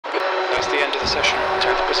the session.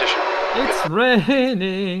 10th position. It's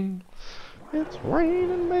raining. It's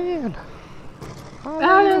raining, man.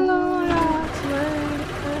 Hallelujah, it's raining.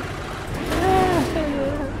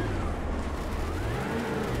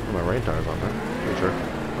 My rain tires on there. Pretty sure.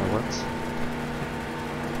 Oh, let's.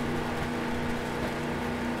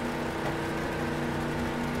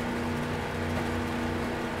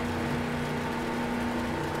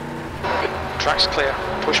 Track's clear.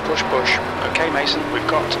 Push, push, push. Okay, Mason, we've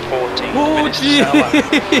got 14 Oh, minutes to jeez. sell lap.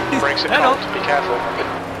 Brakes are Hello. cold, be careful.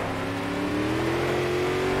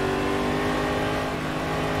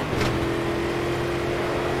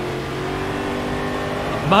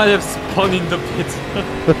 Might have spun in the pit.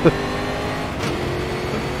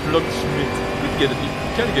 Block Schmidt. You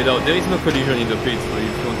can get out. There is no collision in the pit, so if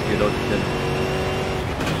you want to get out, you can.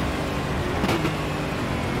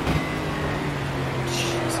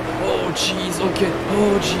 Jeez. Oh, jeez. Okay.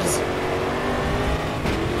 Oh, jeez.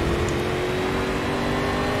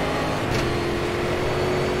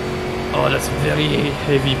 Oh, that's very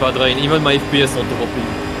heavy bad rain. Even my FPS are dropping.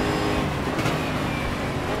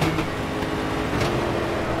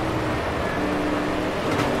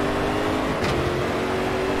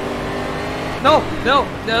 No, no,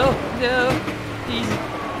 no, no. Easy.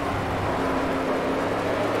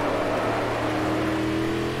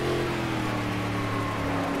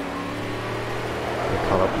 I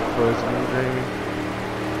caught up with Frozen, Jamie.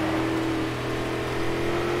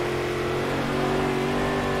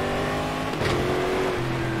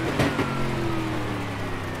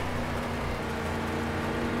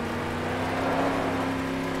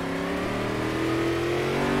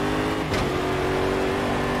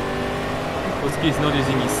 He's not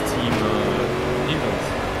using his team levers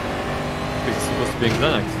because he's supposed to be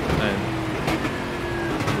Xanax and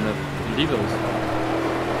not levers.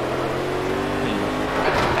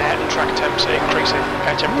 Air and track temps are increasing.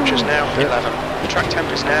 Air temperature's now 11. The track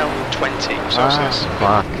temp is now 20 Celsius.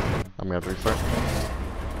 Fuck. I'm gonna have to restart.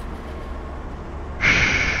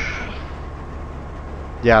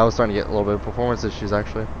 Yeah, I was starting to get a little bit of performance issues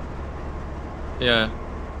actually. Yeah.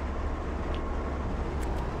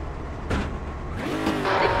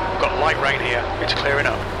 Light rain here, it's clearing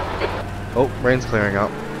up. Oh, rain's clearing up.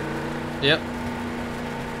 Yep.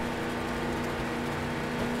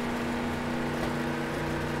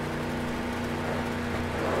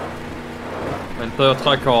 And third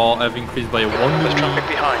track have increased by 1 There's minute. traffic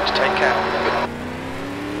behind, take care.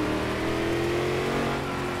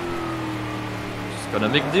 Just gonna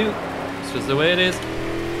make do. It's just the way it is. It's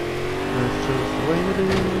just the way it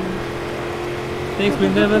is. Things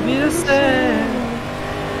will never be the same.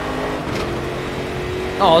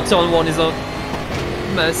 Oh, turn 1 is a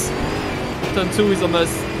mess. Turn 2 is a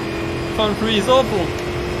mess. Turn 3 is awful.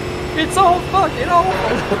 It's all fucking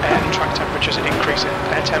awful. Air and track temperatures are increasing.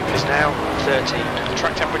 Air temp is now 13. The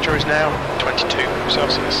track temperature is now 22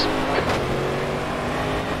 Celsius.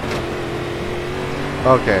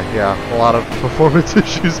 Okay, yeah, a lot of performance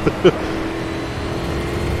issues. With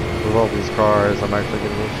all these cars, I'm actually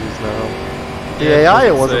getting issues now. The AI,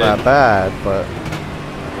 it wasn't that bad, but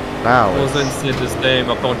now it's... Wasn't said the same.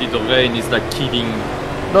 Apparently the rain is like killing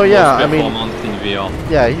no, yeah, I mean, performance in VR.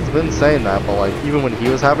 yeah, he's been saying that, but like, even when he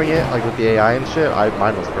was having it, like with the AI and shit,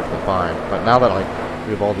 mine was perfectly fine. But now that like,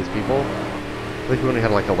 we have all these people, I think we only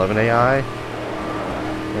had like 11 AI,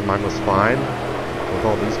 and mine was fine. With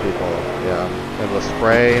all these people, yeah. And the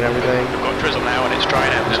spray and everything. We've got drizzle now and it's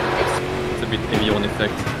drying out. Yeah, it's a bit heavy on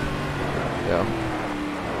effect. Yeah.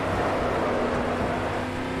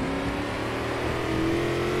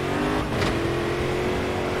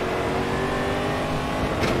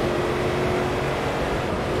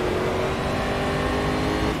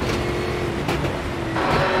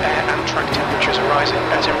 Air and track temperatures are rising.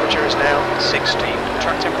 Air temperature is now 16.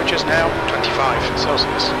 Track temperature is now 25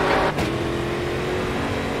 Celsius.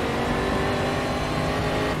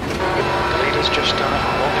 The leader's just done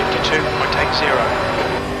 152.80.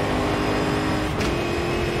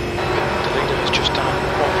 The leader has just done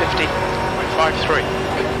 150.53.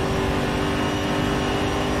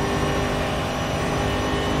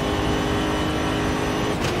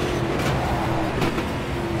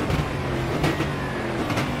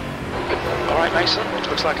 Alright Mason, it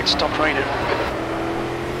looks like it's stopped raining.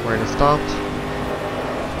 Rain has stopped.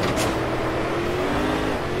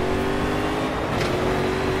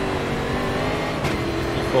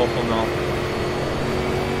 Before for now.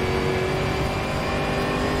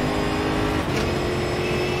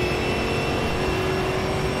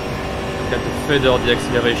 Got to feather the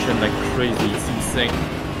acceleration like crazy, it's insane.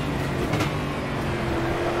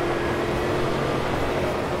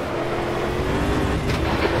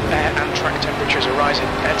 Air and track temperatures are rising.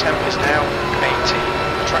 Air temp is now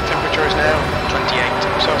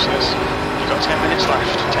Celsius. You've got 10 minutes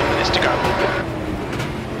left, 10 minutes to go.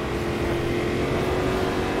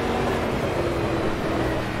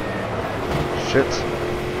 Shit.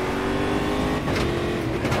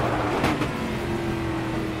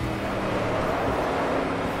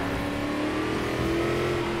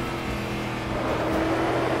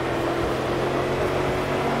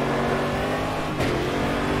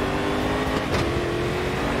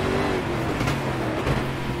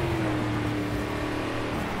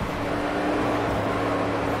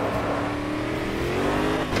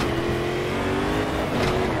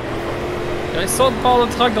 I saw the part of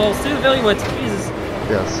the truck though, still very wet, Jesus.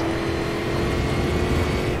 Yes.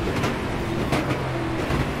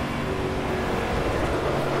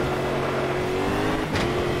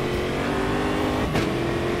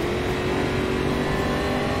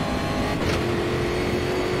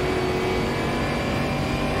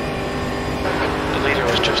 The leader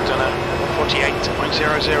has just done a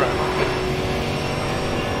 148.00.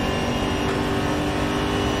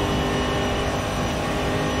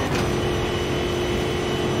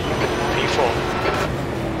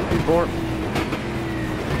 P4.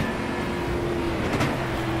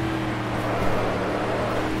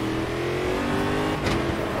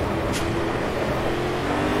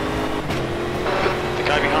 The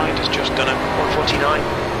guy behind has just done a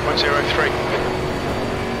 149.03.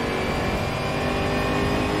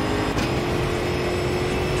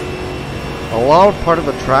 A lot part of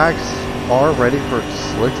the tracks are ready for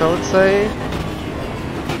slicks, I would say.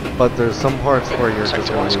 But there's some parts where you're just going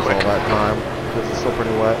to lose all that time because it's still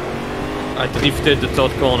pretty wet. I drifted the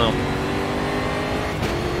third corner.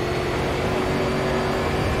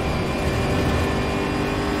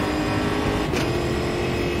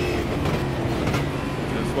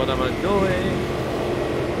 That's what I'm doing.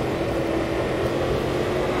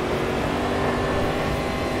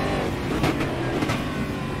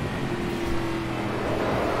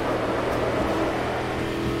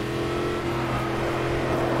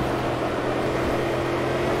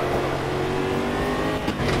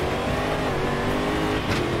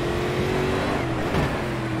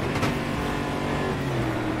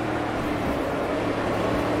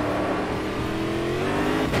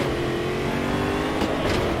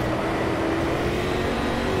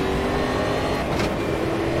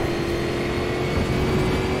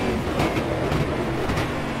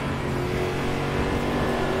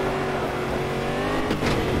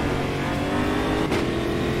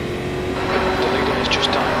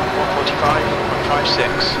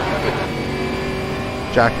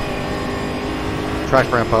 Jack,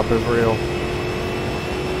 track ramp up is real.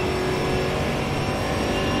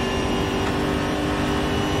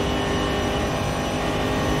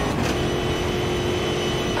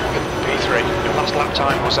 P3, your last lap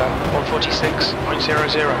time was at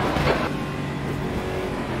 146.00.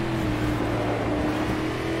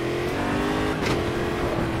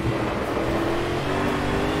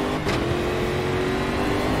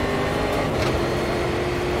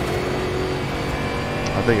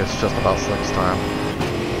 I think it's just about slicks time.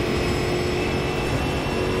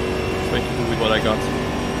 Trying to do with what I got.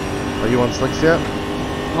 Are you on slicks yet?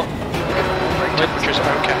 No. Brake temperatures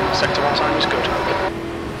are okay. Sector 1 time is good. I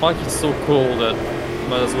find it's so cold that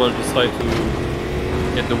might as well just try to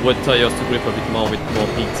get the wet tires to grip a bit more with more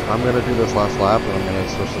heat. I'm gonna do this last lap and I'm gonna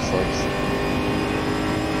switch to slicks.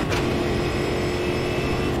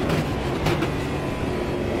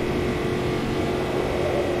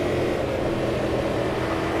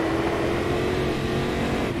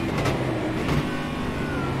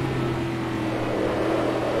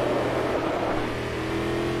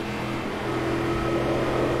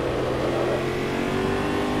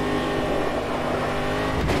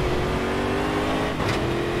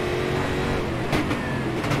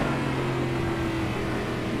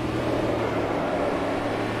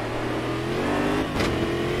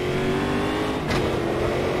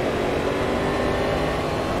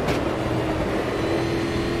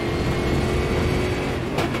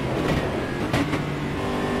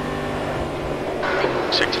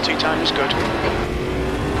 Sector 2 time is good.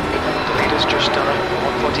 The leader's just done a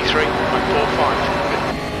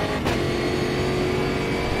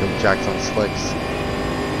 143.45. Good Jack's on slicks.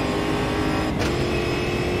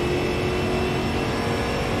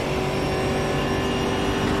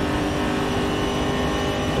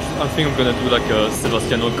 I think I'm gonna do like a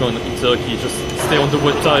Sebastian Ocon in Turkey, just stay on the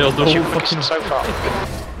wet tires the whole fucking so far.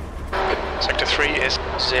 Sector 3 is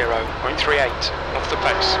 0.38 off the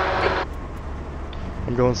pace.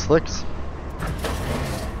 I'm going slicks.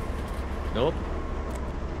 Nope.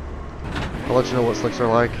 I'll let you know what slicks are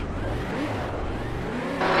like. Me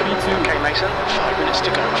too. Okay, Mason, 5 minutes to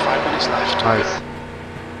go, 5 minutes left. Nice.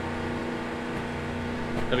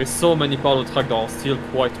 There is so many part of the track that are still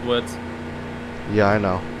quite wet. Yeah, I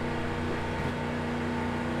know.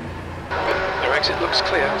 Their exit looks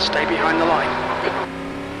clear. Stay behind the line.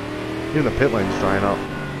 Even the pit lane's drying up.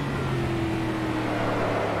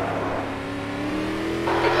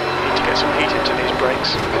 Need to get some heat into these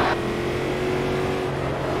brakes.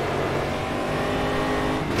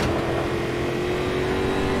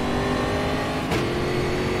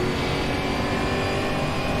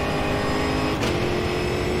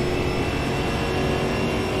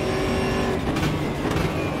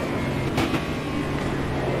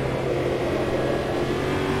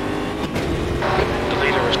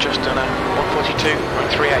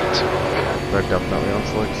 They're definitely on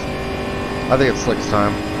slicks. I think it's slicks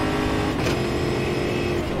time.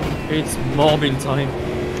 It's morbin time.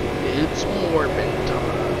 It's morbin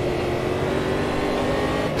time.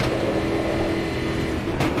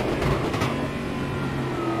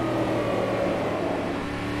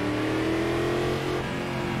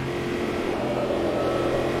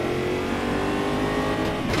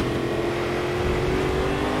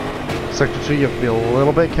 Sector 2, you have to be a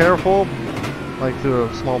little bit careful, like through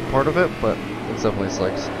a small part of it, but it's definitely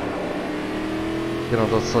slicks. Get on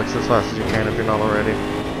those slicks as fast as you can if you're not already.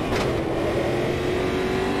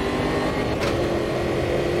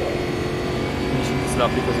 Finishing this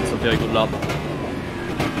lap because it's a very good lap. We've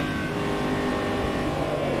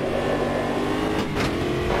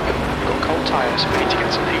got cold tyres, we need to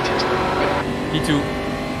get some heat into them. P2.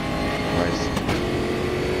 Nice.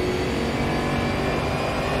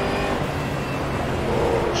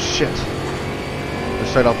 Oh shit. They're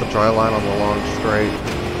straight off the dry line on the long straight.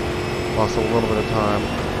 Lost a little bit of time.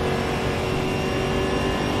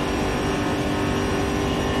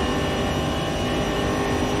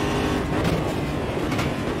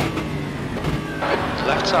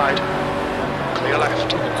 Left side. Clear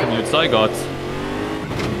left. The commutes I got.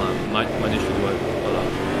 Managed to do it.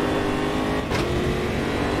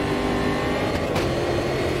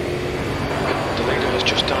 The leader has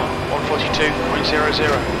just done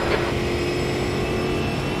 142.00.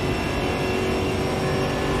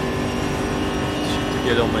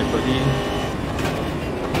 Get on my body.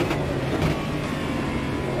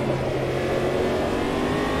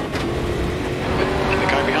 And the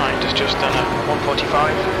guy behind has just done a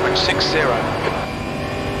 145.60.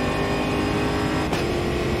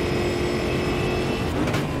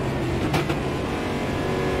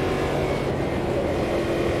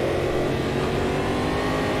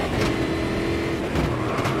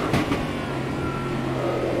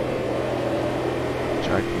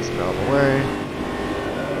 Jack needs to get out of the way.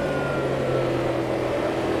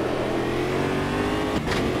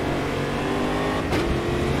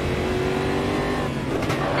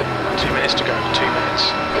 To go, 2 minutes.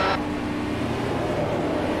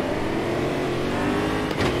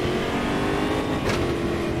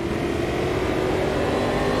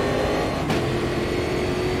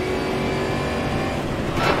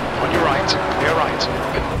 On your right, clear right.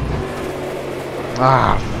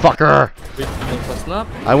 Ah, fucker! Wait, first lap.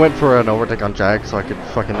 I went for an overtake on Jack so I could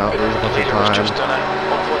fucking not lose a bunch of Leader has time. just done a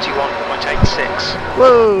 141.86.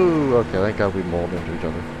 Whoa! Okay, thank God we molded into each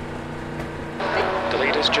other. The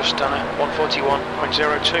leader's just done a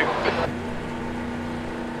 141.02.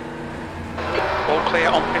 All clear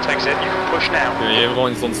on pit exit, you can push now. Okay,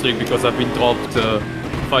 everyone is on streak because I've been dropped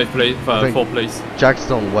 4 place. Jack's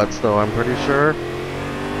still in wets though, I'm pretty sure.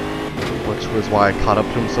 Which was why I caught up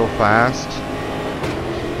to him so fast.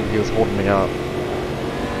 He was holding me up.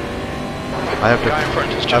 I have The guy in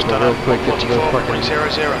front has to just done a real quick get to the fucking... 144.00. I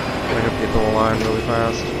have to get to the line really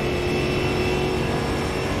fast.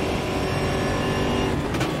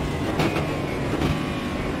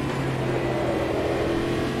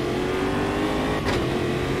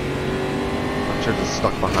 I should have just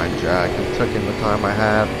stuck behind Jack and took in the time I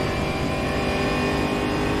had.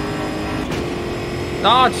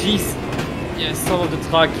 Ah, jeez. Yeah, some of the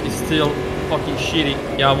track is still fucking shitty.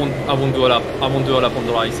 Yeah, I won't do a lap. I won't do a lap on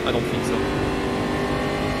the ice. I don't think so.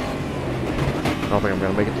 I don't think I'm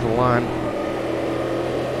gonna make it to the line.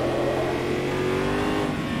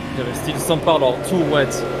 There is still some part are too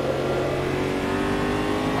wet.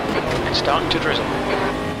 It's starting to drizzle.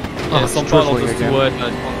 Yeah, it's some part are drizzling just too again. wet and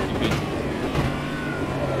I can't keep it.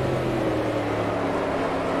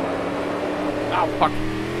 Ah, fuck.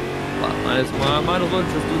 Well, might as well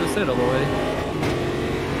just do the setup already.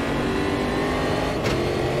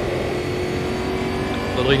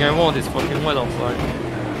 The ring I want is fucking wet outside.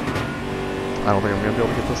 I don't think I'm gonna be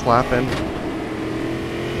able to get this lap in.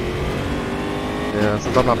 Yeah,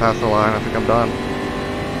 since I'm not past the line, I think I'm done.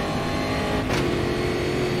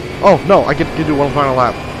 Oh, no, I get to do one final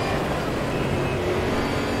lap.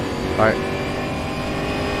 Alright.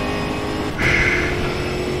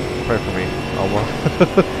 Pray for me, Alma.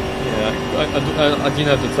 Yeah, I didn't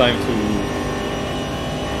have the time to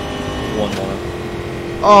one more.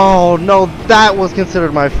 Oh no, that was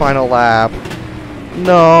considered my final lap.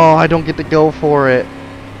 No, I don't get to go for it.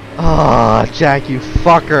 Ah, oh, Jack, you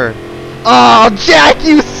fucker. Oh, Jack,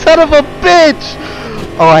 you son of a bitch!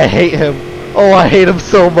 Oh, I hate him. Oh, I hate him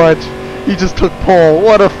so much. He just took pole.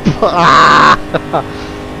 What a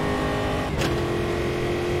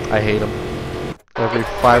I hate him. Every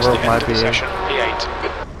fiber of my being. P8.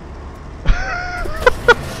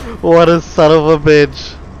 What a son of a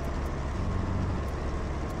bitch.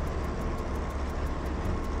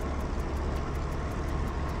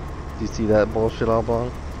 Do you see that bullshit,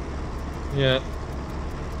 Albon? Yeah.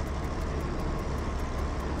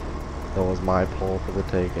 That was my pole for the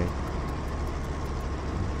taking.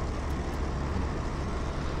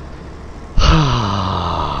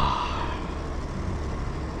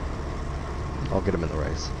 I'll get him in the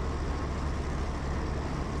race.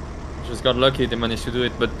 Just got lucky they managed to do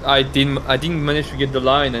it, but I didn't manage to get the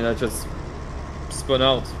line and I just spun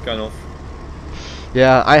out, kind of.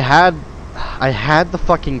 Yeah, I had the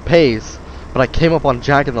fucking pace, but I came up on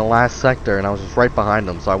Jack in the last sector and I was just right behind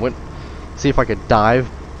him, so I went see if I could dive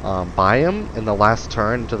by him in the last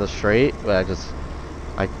turn to the straight, but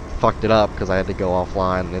I fucked it up because I had to go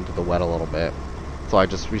offline and into the wet a little bit. So I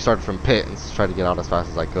just restarted from pit and tried to get out as fast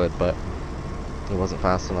as I could, but it wasn't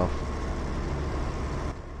fast enough.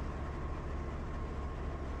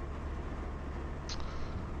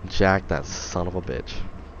 Jack, that son of a bitch.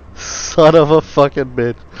 Son of a fucking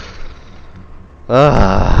bitch.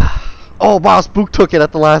 Oh wow, Spook took it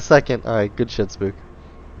at the last second. Alright, good shit, Spook.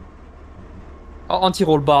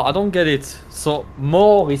 Anti-roll bar, I don't get it. So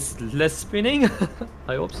more is less spinning?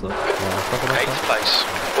 I hope so. Yeah, 8th place,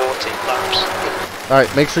 14 laps.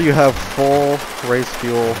 Alright, make sure you have full race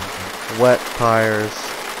fuel, wet tires.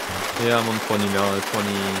 Yeah, I'm on 20 now, 20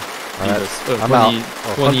 Alright, liters. I'm 20,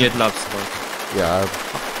 out. 28 laps. Yeah, I have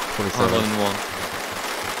 27. 101.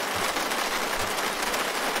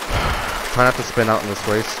 Try not to spin out in this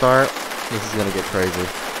race start. This is gonna get crazy.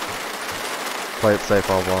 Play it safe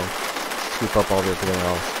all along. Scoop up all everything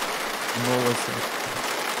else. I'm always safe.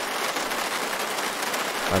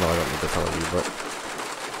 I know I don't need to tell you, but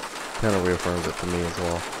kind of reaffirms it for me as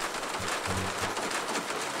well.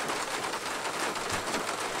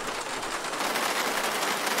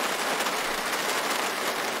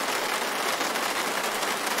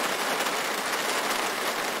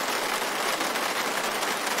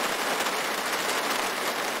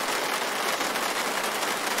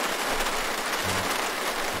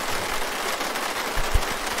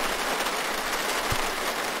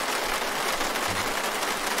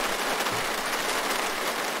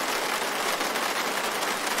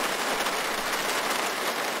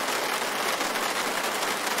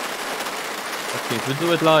 Okay, we'll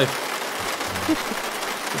do it live.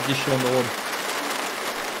 Put this show on the road.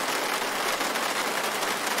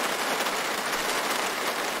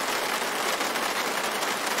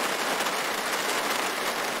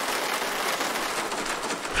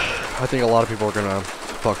 I think a lot of people are gonna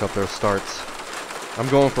fuck up their starts. I'm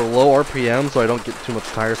going for low RPM so I don't get too much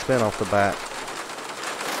tire spin off the bat.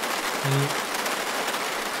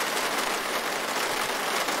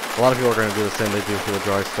 A lot of people are gonna do the same they do for the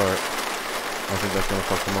dry start. I think that's gonna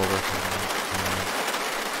fuck them over.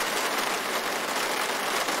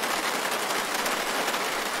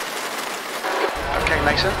 Okay,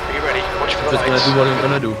 Mason, are you ready? Watch for the Just gonna lights. do what I'm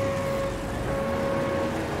gonna do.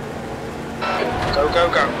 Go, go,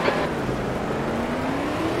 go.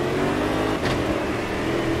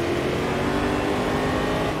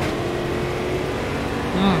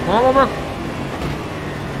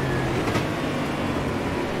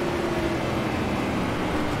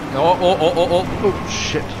 Oh. Oh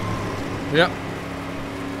shit. Yeah.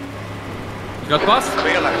 You got past?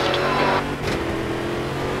 Clear left.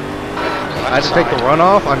 I had to take the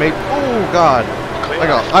runoff. I made. Oh god.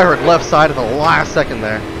 Clear I heard left side at the last second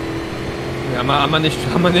there. Yeah, I managed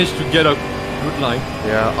to get a good line.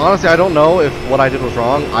 Yeah, honestly, I don't know if what I did was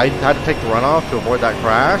wrong. I had to take the runoff to avoid that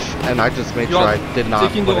crash, and I just made sure I did not.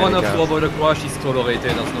 Taking the put any runoff gas. to avoid a crash is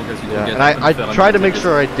tolerated as long as you don't get. And I unfair tried to make advantages.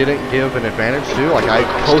 sure I didn't give an advantage too. Like I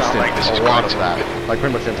posted a lot of that, like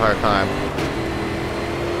pretty much the entire time,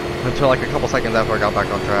 until like a couple seconds after I got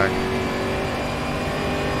back on track.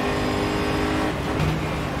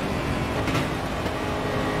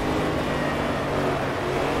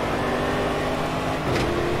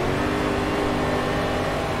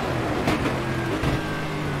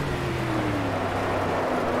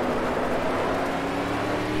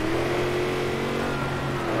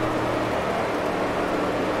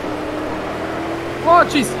 Oh,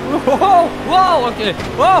 jeez! Whoa! Whoa! Okay!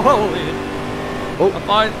 Whoa! Oh. I'm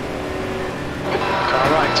fine. Car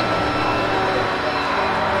right.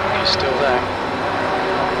 He's still there.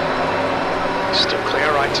 Still clear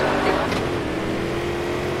right.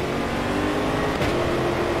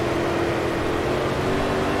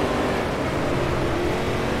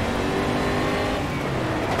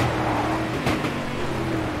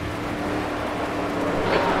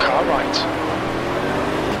 Car right.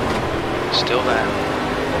 Still there.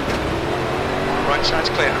 Right side's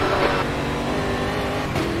clear.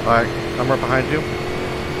 Alright, I'm right behind you.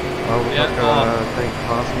 Yeah, I think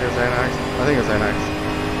possibly or Xanax. I think it's Xanax.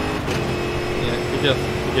 Yeah, be careful,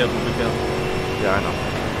 be careful, be careful. Yeah, I know.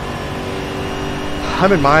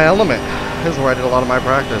 I'm in my element. This is where I did a lot of my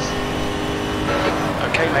practice.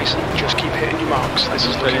 Okay, Mason, just keep hitting your marks. This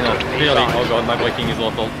is Really looking not. good. Really, E5. oh god, my braking is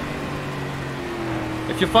awful.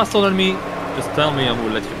 If you're faster than me, just tell me and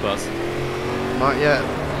we'll let you pass. Not yet.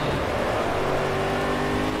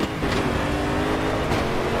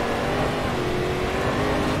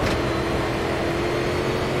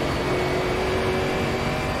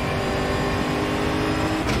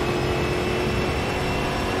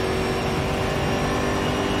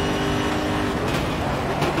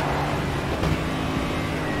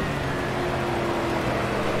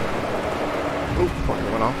 Oop, fucking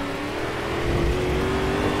went off.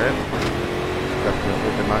 Okay.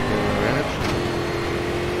 Definitely did not get an advantage.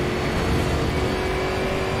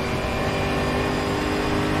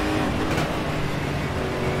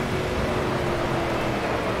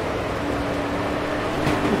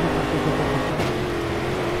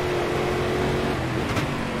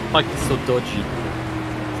 Fuck, it's so dodgy.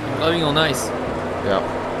 I'm driving on ice. Yeah.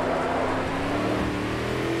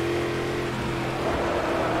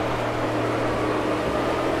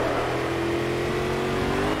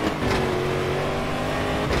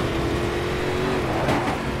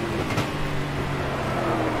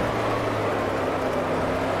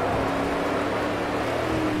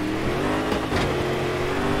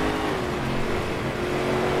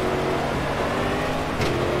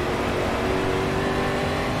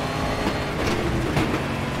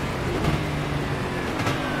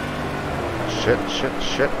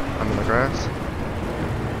 Shit. I'm in the grass.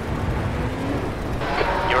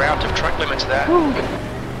 You're out of track limits there. Well,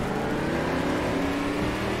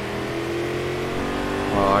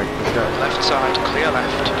 I just got Left side, clear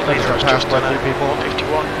left. I just Indicator got is passed just by done 3 people.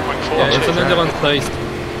 51.4. Yeah, it's an endurance place.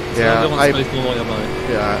 It's Yeah, an endurance place, don't worry about it.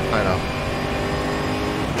 Yeah, I know.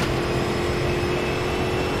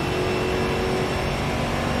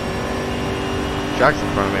 Jack's in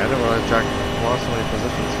front of me. I didn't realize Jack lost so many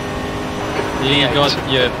positions. He got,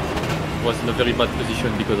 yeah, was in a very bad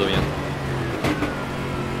position because of it.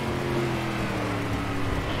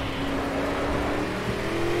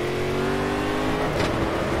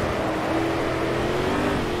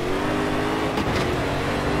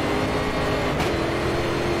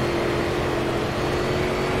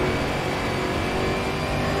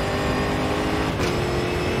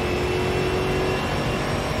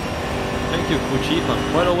 Thank you, Fuji.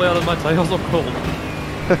 I'm quite aware that my tires are cold.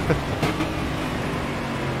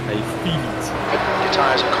 I feel it. Your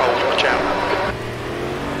tyres are cold, watch out.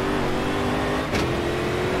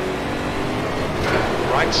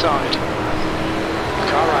 Right side.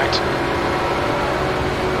 Car right.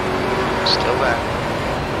 Still there.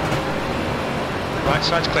 Right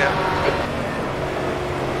side's clear.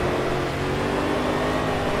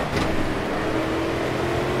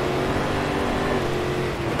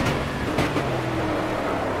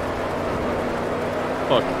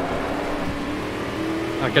 Fuck.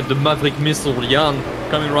 I got the Maverick missile, Jan,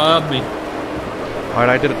 coming right at me. Alright,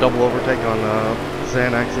 I did a double overtake on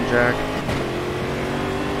Xanax and Jack.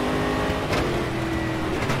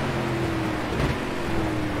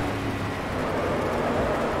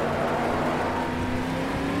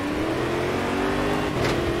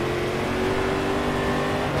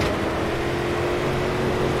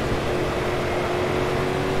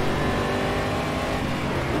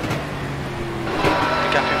 The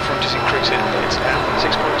gap in front is increasing. It's now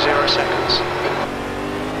 6.0 seconds.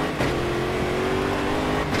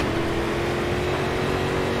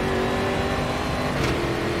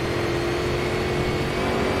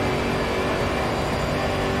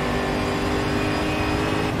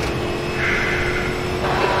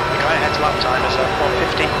 The guy ahead's lap time is at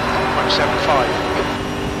 150.75.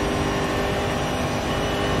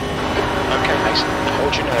 Okay, Mason,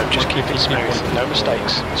 hold your nerve, just keep it smooth, no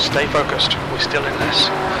mistakes. Stay focused, we're still in this.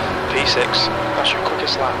 P6, that's your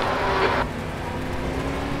quickest lap.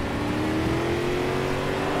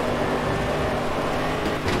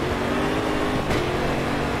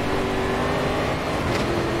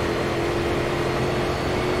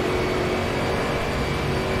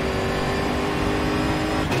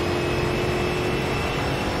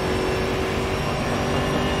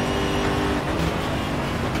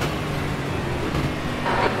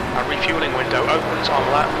 Window opens on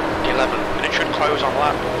lap 11 and it should close on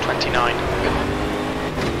lap 29.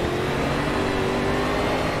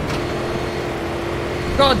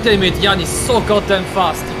 God damn it, Jan is so goddamn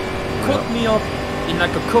fast. He cut me up in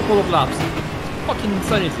like a couple of laps. Fucking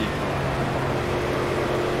insanity.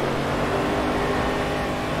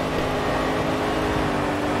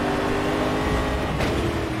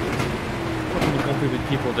 How can you compete with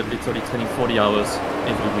people that literally training 40 hours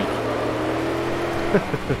every week?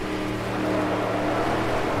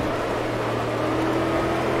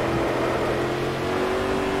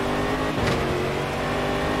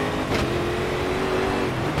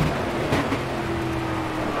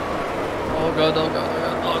 Oh god, oh god, oh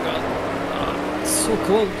god, oh god. It's so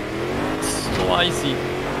cold. It's so icy.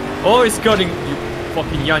 Oh, it's cutting. You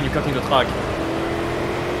fucking Jan, you're cutting the track.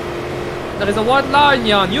 There is a white line,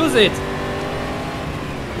 Jan, use it!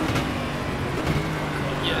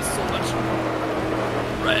 God, yes, so much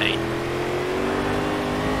rain.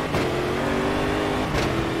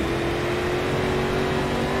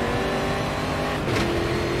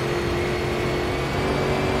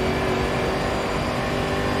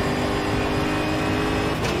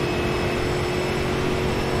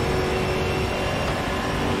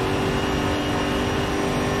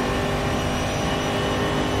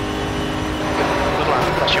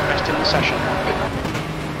 That's your best in the session.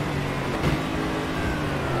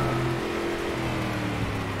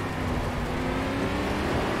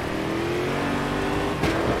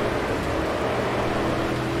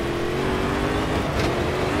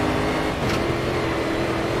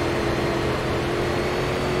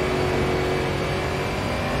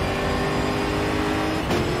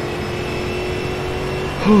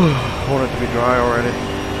 I want it to be dry already.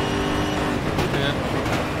 Yeah.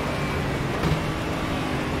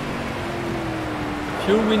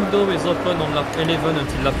 Fuel window is open on lap 11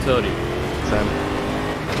 until lap 30. Same.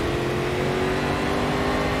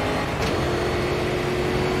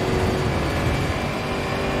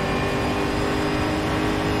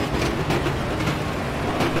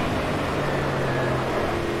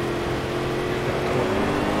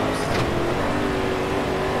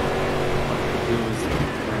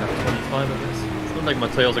 It's not like my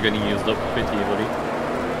tails are getting used up pretty heavily.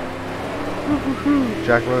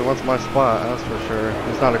 Jack really wants my spot, that's for sure.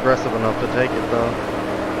 He's not aggressive enough to take it though.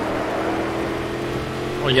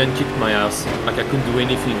 Oh, Jan kicked my ass. Like I couldn't do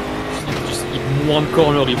anything. Just in one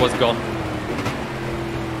corner he was gone.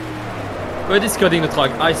 But he's cutting the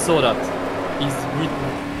track. I saw that. He's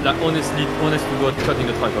like honest to God cutting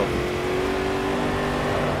the track off.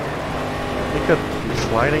 He could be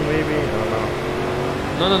sliding maybe?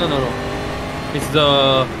 I don't know. No. It's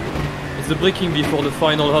the braking before the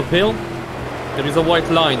final uphill. There is a white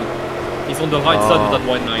line. He's on the right side of that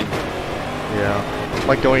white line. Yeah.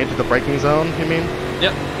 Like going into the braking zone, you mean?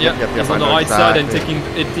 Yeah. Yep, He's on the right side and taking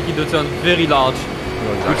the turn very large,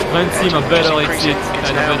 which grants him a better exit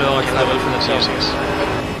and a better acceleration as well.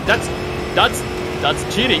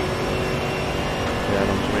 That's cheating. Yeah, I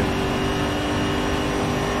know what you mean.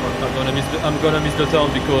 I'm gonna miss the turn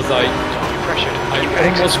because I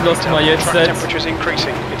almost lost my headset. Temperature's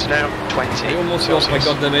increasing. It's now 20. I almost lost my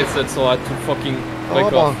goddamn headset, so I had to fucking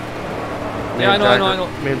break Oh, off. Yeah, I know.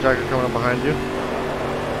 Me and Jack are coming up behind you.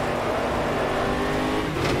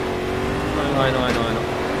 I know.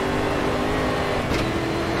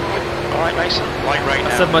 Alright, Mason. Light rain now.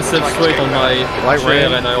 I set myself straight on my chair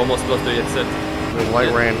and I almost lost the headset. There's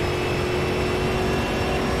light rain.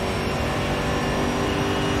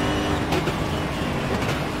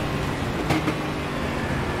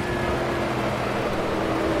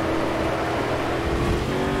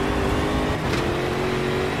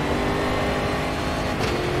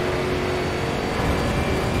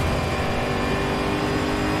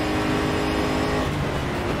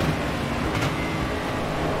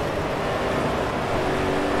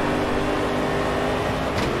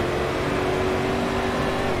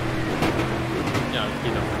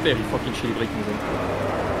 Very fucking shitty braking zone.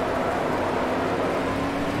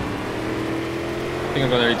 I think I'm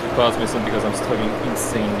gonna need to pass Mason because I'm struggling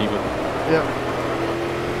insanely good. Yeah.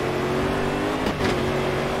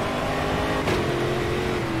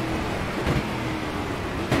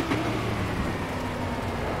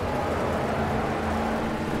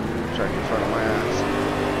 Jack in front of my ass.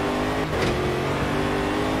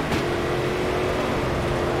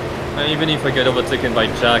 Even if I get overtaken by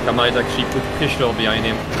Jack, I might actually put pressure behind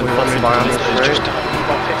him. And Just just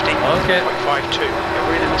 150. Okay. 1.52.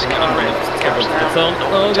 We're in this car. The car's now turn.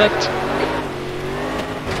 Oh, that.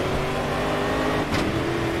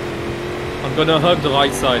 I'm gonna hug the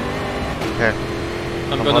right side. Okay.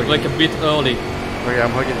 I'm gonna brake a bit early. Okay,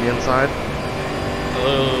 I'm hugging the inside.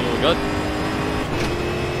 Oh god.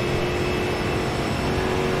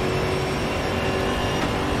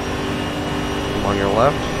 On your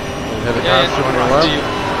left. Hit it past you on your left.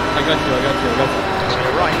 I got you. So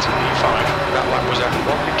you're right, E5. That lap was at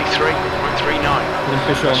 153.39.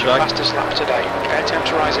 That's your fastest lap today. Air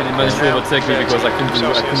temps rising. And he managed to overtake me because I couldn't be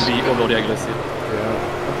overly aggressive. Yeah,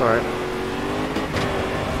 that's alright.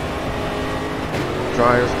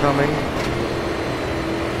 Dryer's coming.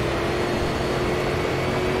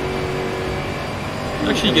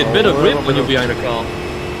 Actually, you get better grip when you're behind a car.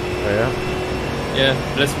 Oh, yeah? Yeah,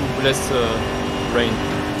 less rain.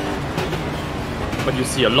 But you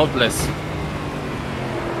see a lot less.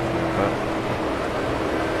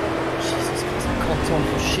 Jesus Christ, I can't turn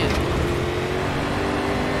for shit.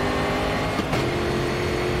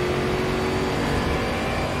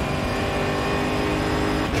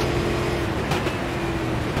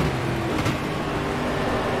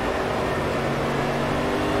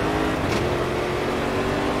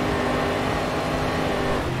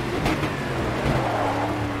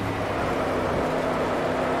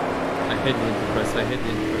 I hate the interpress.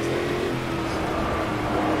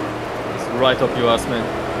 It's right up your ass, man.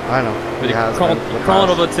 I know. But it can't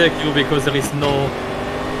overtake you because there is no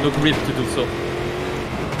grip to do so.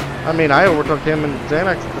 I mean, I overtook him and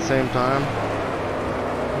Xanax at the same time.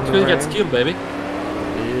 It's because you get skilled, baby.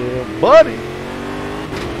 Yeah, buddy!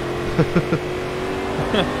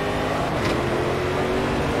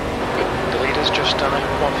 The leader's just done a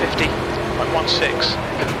 150.16.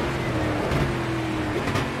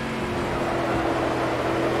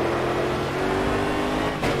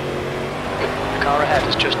 Car ahead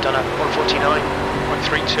has just done a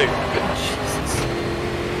 149.32. Jesus.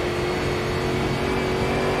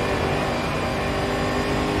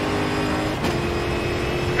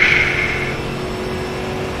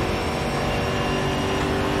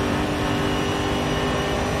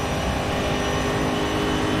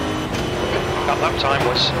 That lap time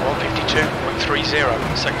was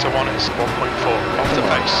 152.30. Sector 1 is 1.4 off the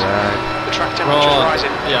pace. The track temperature is rising.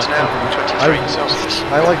 It's now 23 Celsius.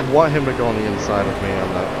 I like want him to go on the inside of me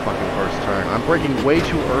on that fucking first turn. I'm braking way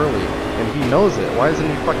too early, and he knows it. Why isn't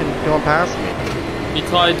he fucking going past me? He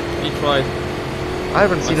tried. I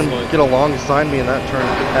haven't seen him get alongside me in that turn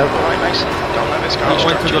ever. Alright, Mason, don't let this car He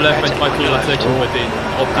went to the left and tried to overtake you, but he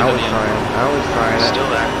opted at the end. I was trying. Still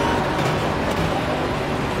there.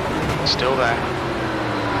 Still there.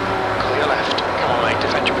 Clear left. Come on, mate,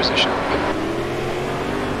 defend your position.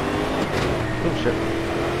 Oh shit.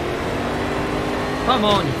 Come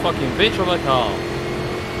on, you fucking bitch of a car.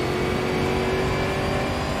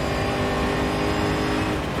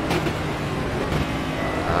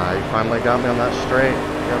 Ah, you finally got me on that straight.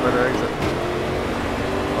 Got a better exit.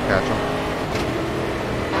 I'll catch him.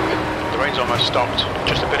 The rain's almost stopped.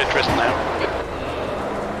 Just a bit of drizzle now.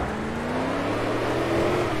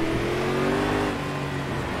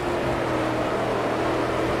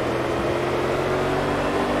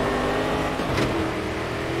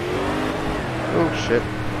 Oh shit.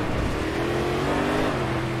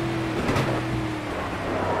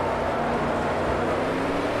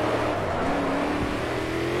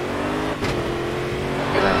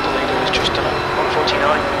 The leader has just done a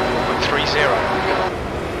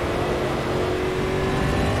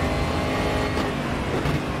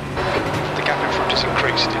 149.30. The gap in front has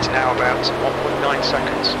increased. It's now about 1.9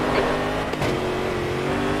 seconds.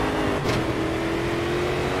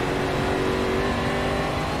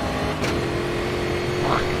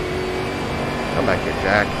 Come back here,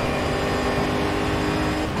 Jack.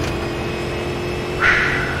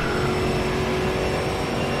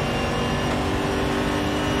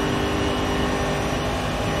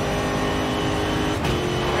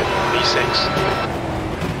 B6.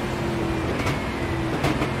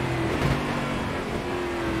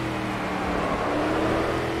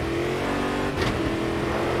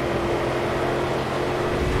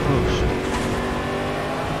 Oh shit.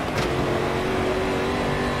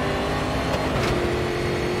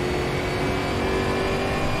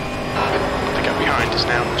 The gap behind is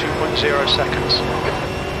now 2.0 seconds.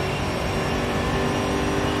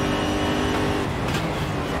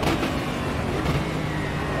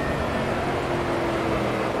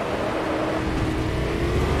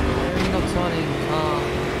 You're not turning car.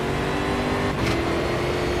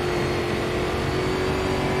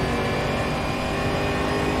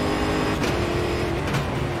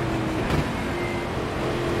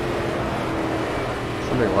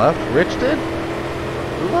 Somebody left? Rich did?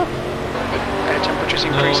 Who left? Air temperature's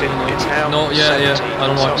increasing. It's now Yeah. I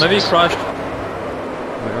don't know. Maybe he crashed. I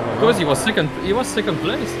don't know. Because he was second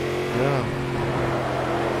place. Yeah.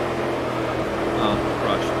 Ah,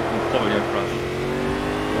 crashed. Probably a crash.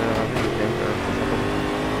 Yeah, I think he came there or something.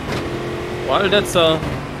 Well, that's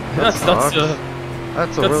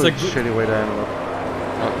That's a really shitty way to end up.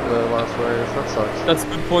 the last race. That sucks. That's a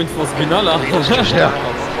good point for Spinala. Yeah.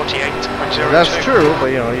 48.02. That's true, but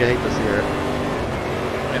you know, you hate to see it.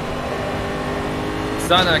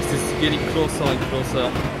 Xanax is getting closer and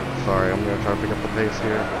closer. Sorry, I'm gonna try to pick up the pace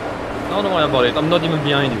here. No, don't worry about it. I'm not even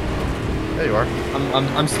behind you. There you are.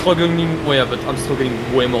 I'm struggling way, but I'm struggling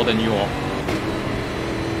way more than you are.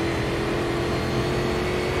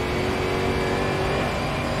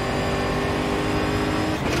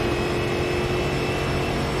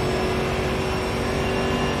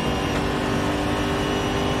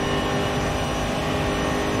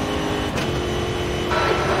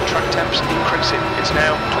 Increasing. It's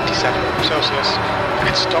now 27 Celsius.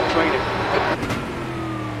 It stopped raining.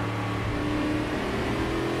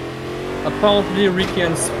 Apparently Ricky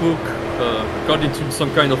and Spook got into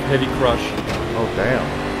some kind of heavy crash. Oh damn.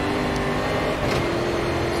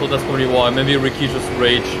 So that's probably why. Maybe Ricky just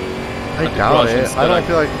rage. I doubt it. I don't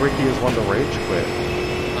feel like Ricky is one to rage quit.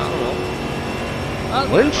 I don't know.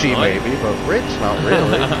 Lynchy maybe, but Rich not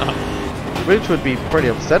really. Rich would be pretty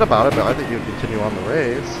upset about it, but I think he would continue on the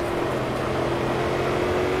race.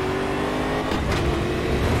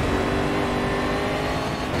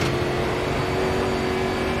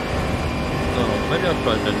 Maybe I'll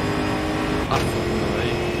try then.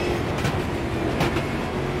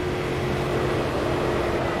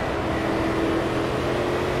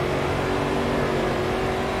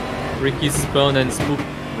 Ricky's Spurn and Spook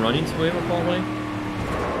run into him apparently.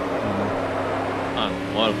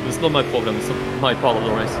 Well, it's not my problem, it's not my part of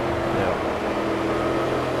the race. Yeah.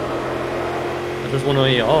 I just want to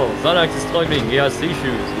hear, oh, Xanax is struggling, he has issues,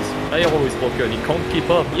 his aero is broken, he can't keep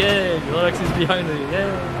up, yeah, Xanax is behind me,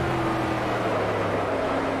 yeah.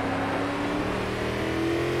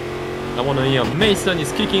 I want to hear Mason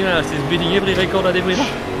is kicking ass, he's beating every record at every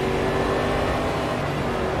match.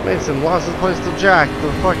 Mason lost his place to Jack,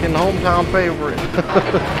 the fucking hometown favorite.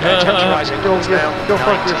 Go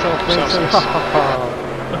fuck yourself, Mason.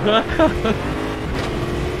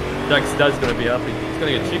 Jack's dad's gonna be happy. He's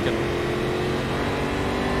gonna get chicken.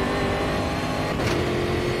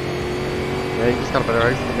 Yeah, he just got a better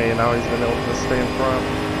race than me, and now he's been able to stay in front.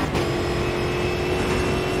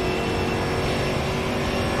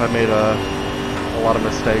 I made a lot of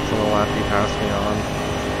mistakes on the lap he passed me on.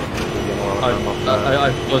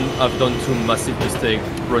 I've done two massive mistakes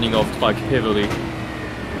running off track heavily.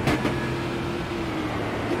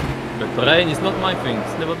 The terrain is not my thing.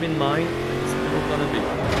 It's never been mine. It's never gonna be.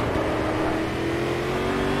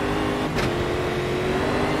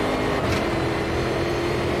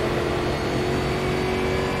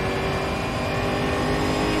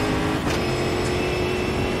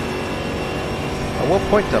 At what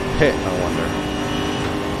point to pit, I wonder?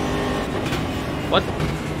 What?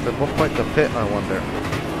 At what point to pit, I wonder?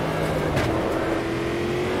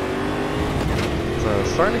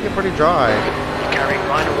 It's starting to get pretty dry. Carrying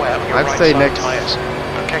minor wear on your I'd right say side next. tyres.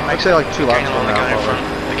 Okay, I'd say like 2 laps from now.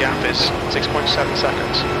 The gap is 6.7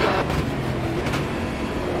 seconds.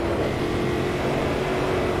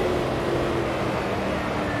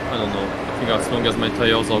 I don't know. I think as long as my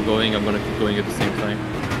tires are going, I'm gonna keep going at the same time.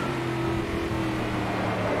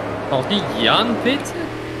 Apparently Jan pit?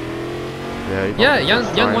 Yeah,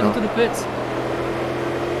 Jan went into the pits.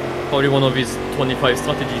 Probably one of his 25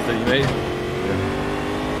 strategies that he made. Yeah.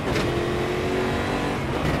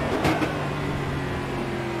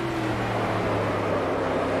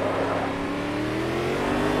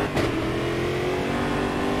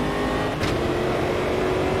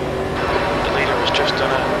 The leader has just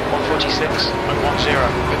done a 146.10.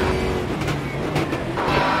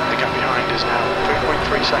 The gap behind is now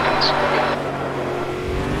 3.3 seconds.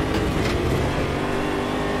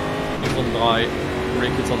 On dry,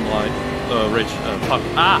 Rick is on dry. Rich, fuck.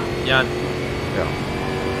 Ah! Jan. Yeah.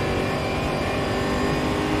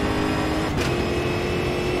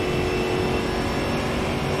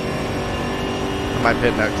 I might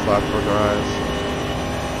pit next lap for dries.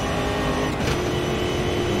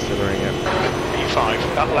 Considering it. P5,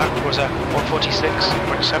 that lap was a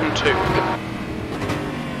 146.72.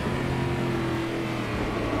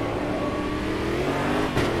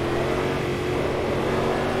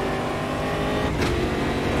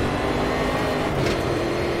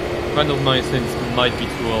 Kind of my sense might be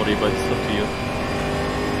too early, but it's up to you.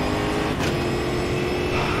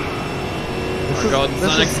 Oh god,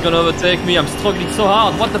 Xanax is gonna overtake me, I'm struggling so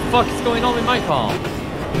hard, what the fuck is going on in my car?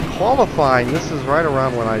 Qualifying, this is right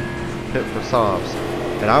around when I pit for softs,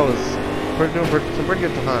 and I was doing some pretty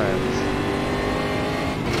good times.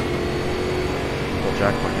 Well,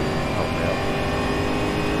 Jack fucking helped me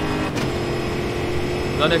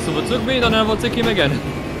out. Xanax overtook me, then I overtake him again.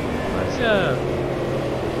 Nice. Yeah.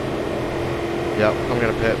 Yep, I'm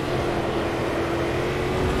gonna pit.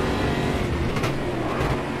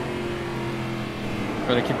 I'm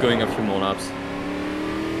gonna keep going a few more laps.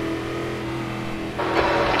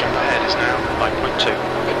 The gap ahead is now 9.2.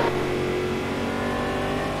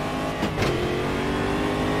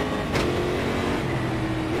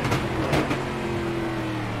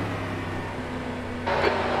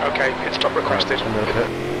 Okay, pit stop requested. I'm gonna pit.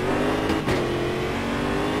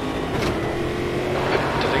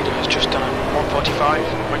 The leader has just done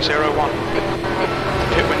 1:45.01. The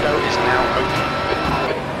pit window is now open.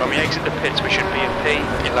 When we exit the pits, we should be in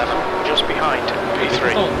P11, just behind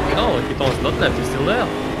P3. Oh, no, Equiton's not left, he's still there.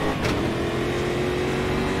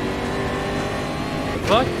 The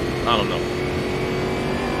fuck? I don't know.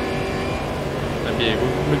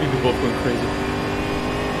 Maybe we both went crazy.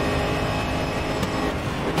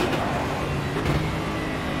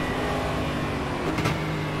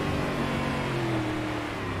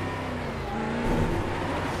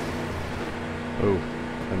 Ooh,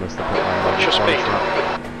 I missed the pit line. What's your speed?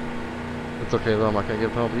 It's okay though, I'm not gonna get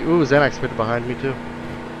a penalty. Ooh, Xanax pitted behind me too.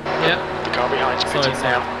 Yeah. The car behind's pitting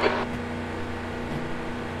now.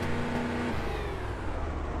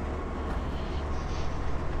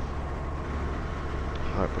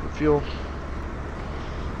 Alright, put in fuel.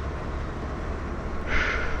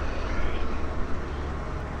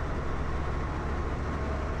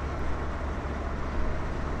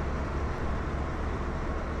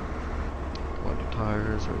 Come on, your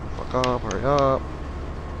tires, hurry the fuck up, hurry up.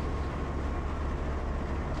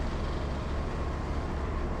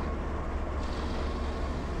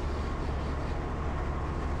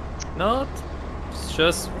 Not. It's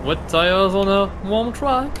just wet tires on a warm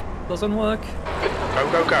track. Doesn't work. Go,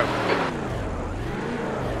 go, go.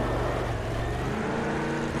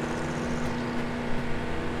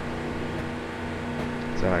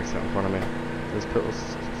 Xanax out in front of me. This pit was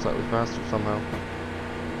slightly faster somehow.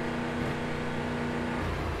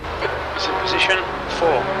 It's in position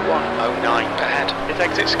 4109 ahead. If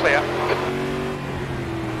exit's clear.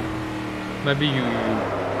 Maybe you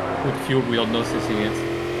put fuel without noticing it.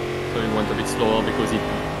 So you went a bit slower because he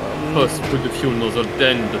first put the fuel nozzle,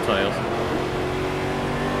 then the tires.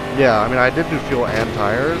 Yeah, I mean, I did do fuel and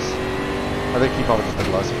tires. I think he probably just had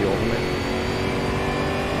less fuel than me.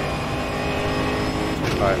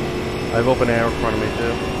 Alright, I have open air in front of me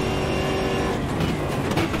too.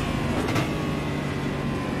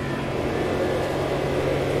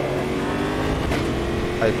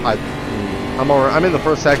 I'm in the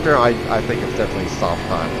first sector. I think it's definitely soft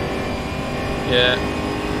time. Yeah,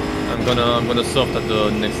 I'm gonna soft at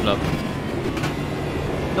the next lap.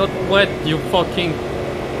 Not wet, you fucking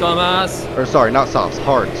dumbass. Or sorry, not softs,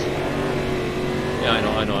 hards. Yeah,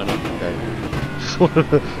 I know. Okay. Just wanted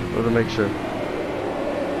to make sure.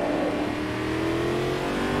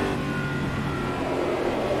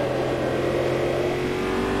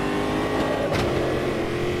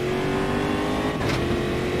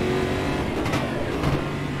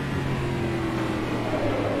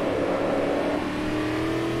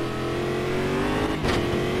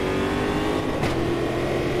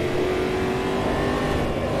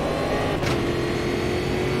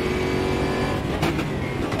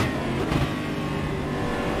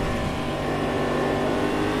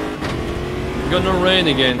 It's gonna rain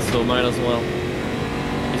again, so might as well.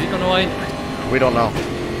 Is it gonna rain? We don't know.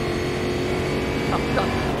 Car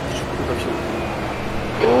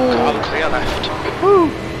clear left. Woo!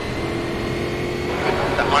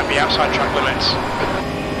 That might be outside track limits.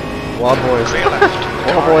 Wild boys. Clear left.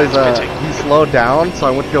 Wild boys, he slowed down, so I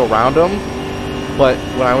went to go around him. But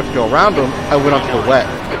when I went to go around him, I went onto the wet.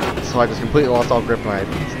 So I just completely lost all grip and I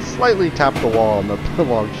slightly tapped the wall on the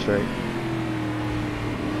long straight.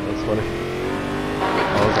 That's funny. I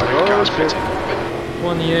was like, oh shit.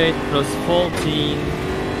 28 plus 14.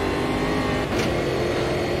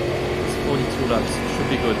 It's 42 laps. Should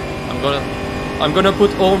be good. I'm gonna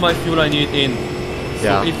put all my fuel I need in. So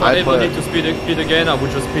yeah, if I ever need to speed again, I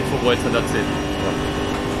would just speed for wet and that's it. Yep.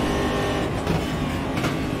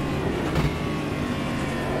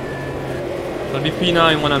 I'll be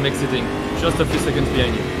P9 when I'm exiting. Just a few seconds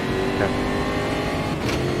behind you. Okay.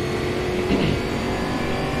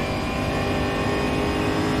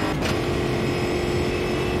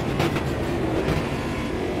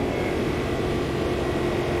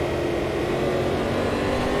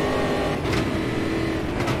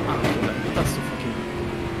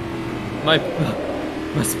 My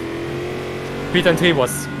speed and T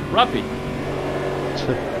was rapid.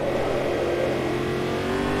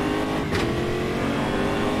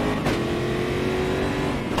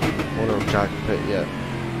 Wonder if Jack pit yet.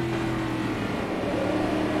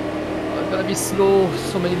 gonna be slow,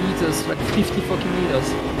 so many meters, like 50 fucking meters.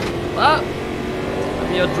 Ah! Give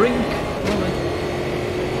me a drink. Moment.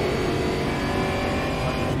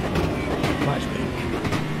 My drink.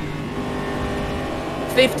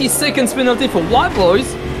 50 seconds penalty for what,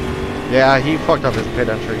 boys? Yeah, he fucked up his pit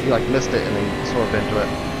entry. He like missed it and then he swerved into it.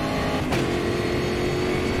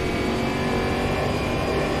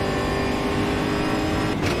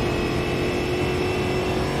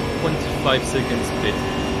 Five seconds pit.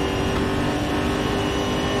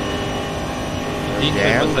 He didn't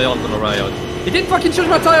change my tire, I'm gonna riot. He didn't fucking change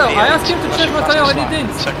my tire! I asked him to change my tire and he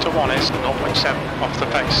didn't! Sector 1 is 0.7 off the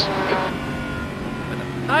pace.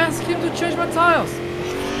 I asked him to change my tires!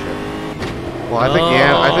 Shit. Well, I think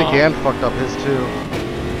Yan fucked up his too.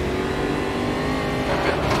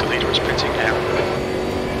 The leader is pitting now.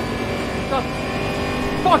 God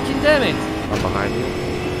fucking damn it! I'm behind you.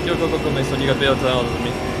 Yo, go, Mason, you got better tires than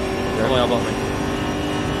me. Don't worry about me.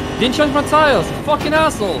 Didn't change my tires, fucking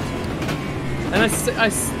assholes! And I've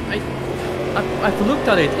looked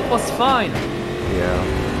at it, it was fine. Yeah.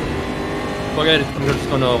 Forget it, I'm just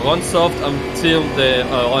gonna run soft until they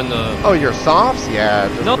run. Oh, your softs? Yeah,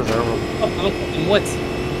 just no, preserve them. I'm wet.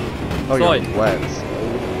 Oh, sorry. you're wets.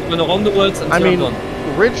 I'm gonna run the wets until I'm done.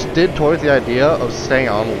 Rich did toy with the idea of staying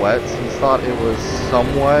on wets. He thought it was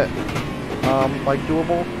somewhat, like,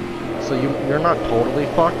 doable. So you're not totally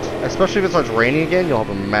fucked. Especially if it starts raining again, you'll have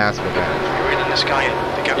a massive advantage. You're in the sky,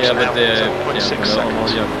 the gap's yeah, now but 0.6 seconds. I'm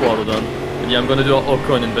already a quarter done. But yeah, I'm gonna do an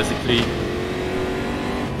Ocon and basically,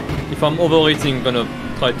 if I'm overheating, I'm gonna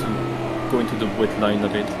try to go into the wet line a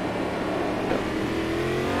bit.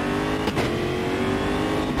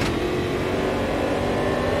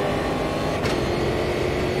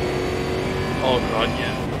 Oh god,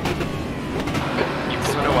 yeah. You've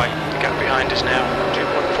pulling away. The gap behind is now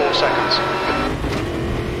 2.4 seconds.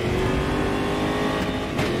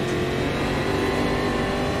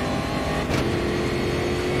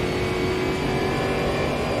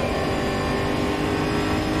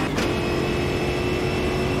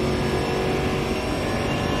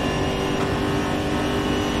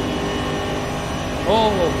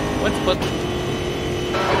 Oh, what's but?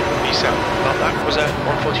 P7, well, that was a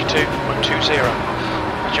 142.20.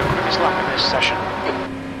 What's your quickest lap in this session?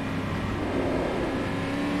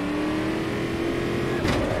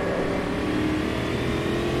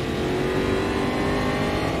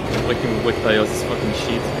 Working with tires is fucking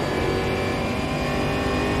shit.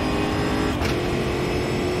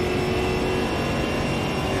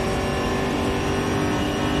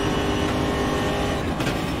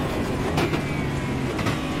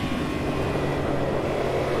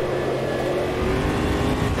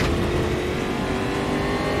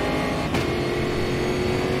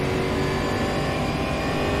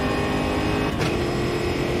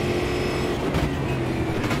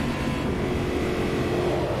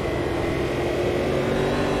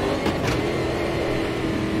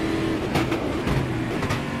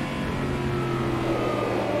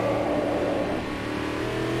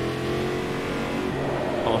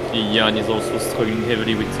 Yan is also struggling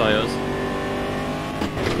heavily with tires.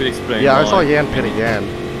 Could explain. Yeah, why. I saw Yan pit again.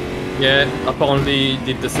 Yeah, apparently he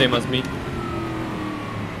did the same as me.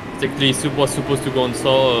 Technically, he was supposed to go on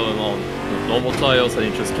normal tires and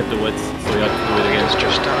he just kept the wets, so he had to do it again. It's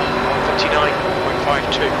just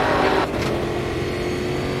 159.52.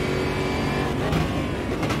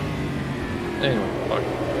 Anyway, fuck.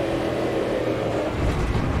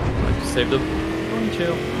 Trying to save the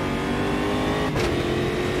ponytail.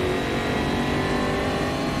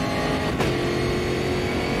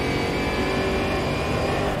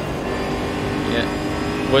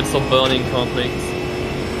 Wets are burning, can't make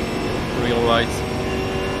real right.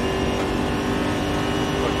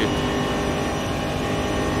 Fuck it.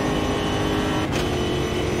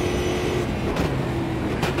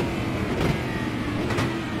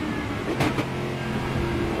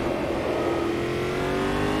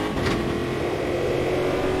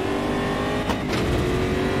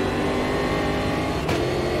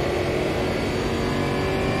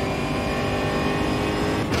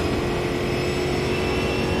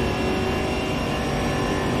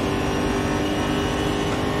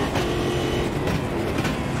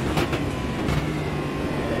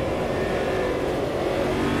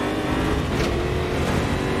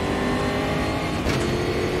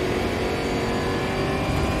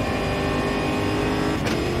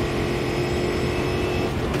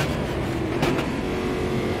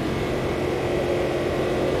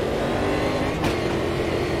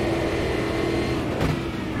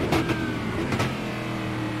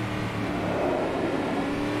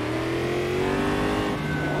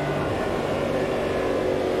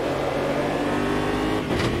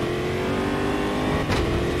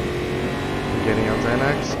 getting on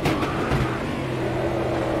Xanax.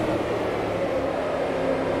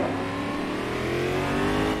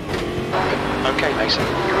 Okay, Mason,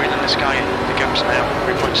 you're in the sky. The gap's now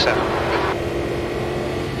 3.7.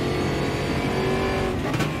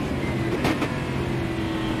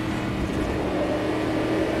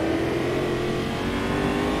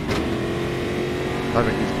 I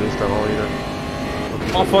haven't used boost at all either.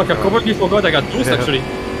 Oh fuck, I completely forgot I got boost actually.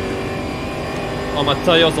 Oh, my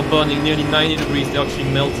tires are burning nearly 90 degrees, they're actually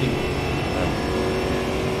melting.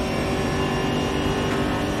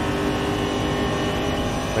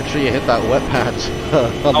 Make sure you hit that wet patch.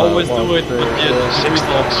 I always do it, but yeah, the degrees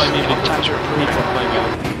are climbing Times are improving.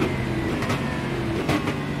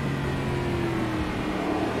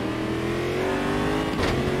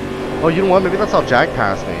 Oh, you know what? Maybe that's how Jack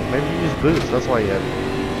passed me. Maybe you used boost. That's why you had to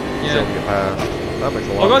get past. That makes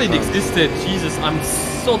a lot of sense. I forgot it existed. Jesus, I'm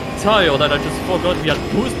so tired that I just forgot we had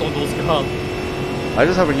boost on those cars. I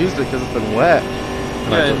just haven't used it because it's been wet.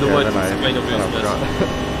 Yeah, in the wet it's kind of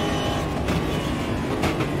useless.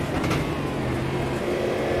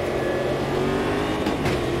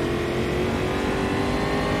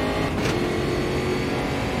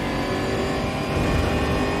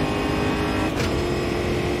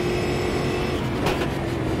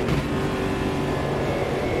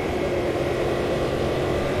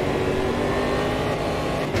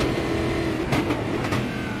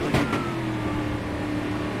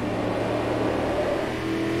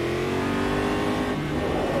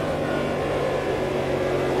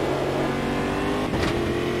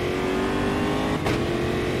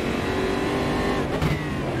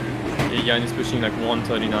 Jan is pushing like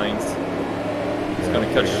 139s. He's gonna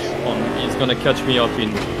catch on. He's gonna catch me up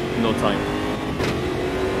in no time.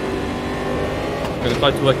 I'm gonna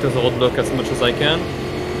try to act as a roadblock as much as I can.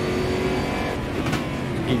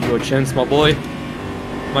 Give you a chance, my boy,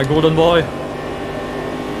 my golden boy.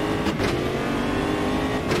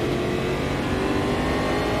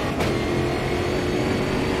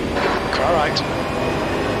 Clear right.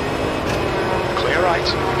 Clear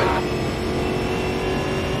right.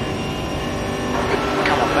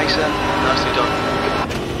 Mason, nicely done.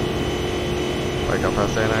 I got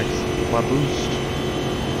past Xanax with my boost.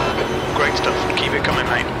 Great stuff, keep it coming,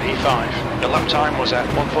 mate. P5. The lap time was at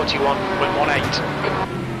 1:41.18.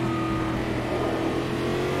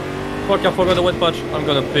 Fuck, I forgot the wet patch. I'm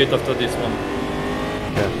gonna pay it after this one.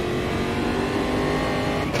 Okay.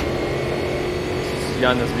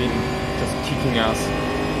 Jan has been just kicking ass.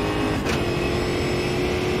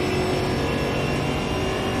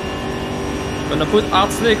 Gonna put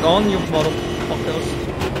Art Slick on, you motherfuckers.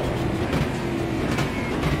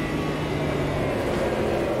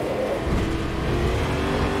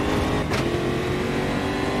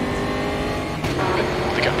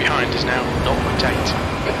 The gap behind is now 0.8.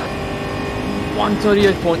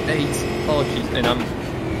 138.8. Oh jeez, and I'm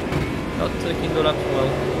not taking the laps well.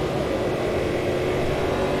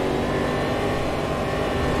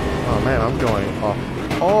 Oh man, I'm going off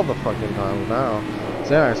all the fucking time now.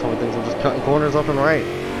 Xanax only thinks I'm just cutting corners up and right.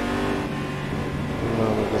 No,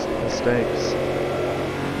 they're just mistakes.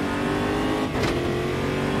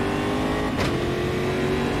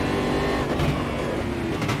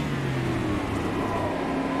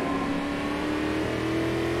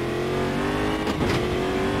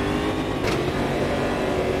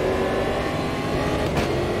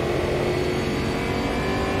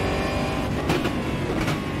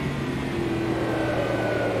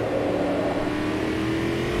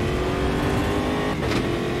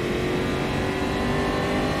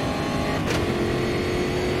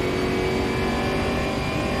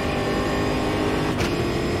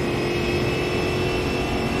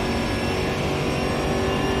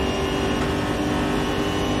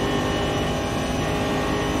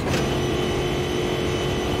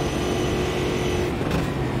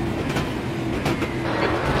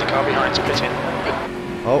 Car behind's pitting.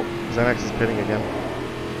 Oh, Xanax is pitting again.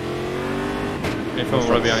 If I'm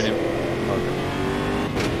right behind him. Okay.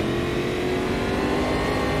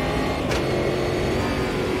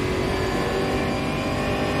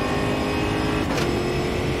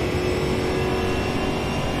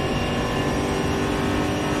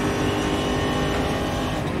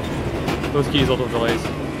 Koski is out of the race.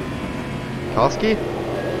 Koski?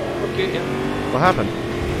 Okay, yeah. What happened?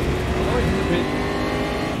 Oh, he's in the pit.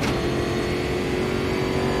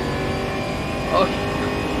 Oh,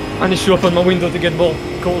 I need to open my window to get more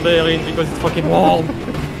cold air in because it's fucking warm.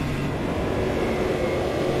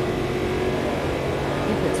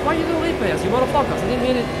 Why you doing repairs, you motherfuckers? I didn't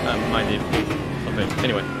mean it. My name, please. Okay,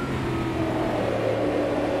 anyway.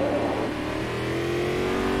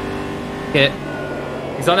 Okay.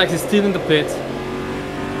 Xanax is still in the pit.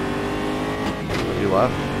 Have you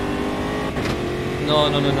left? No.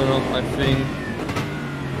 I think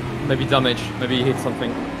maybe damage. Maybe he hit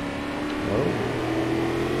something. Oh.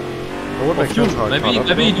 What would make sense how it caught up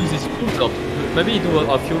maybe he though? does his fuel stop. Maybe he do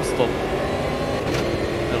a fuel stop. I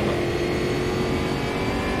don't know.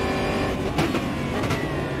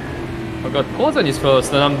 Oh god, Frozen is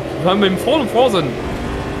first, and I'm in Frozen.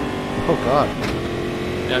 Oh god.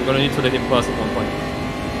 Yeah, I'm gonna need to let him pass at one point.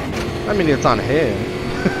 I mean, it's on him.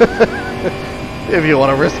 If you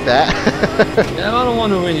want to risk that. Yeah, I don't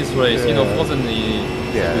want to win this race. Yeah. You know, Frozen is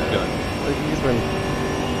a good guy. Like, he's been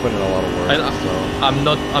putting in a lot of work. So. I'm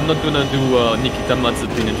not gonna do Nikita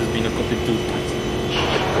Mazepin and just being a complete douchebag.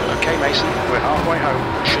 Okay, Mason, we're halfway home.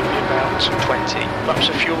 Should be about 20 laps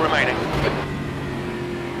of fuel remaining.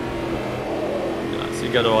 Yeah, so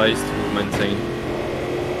you got a race to maintain.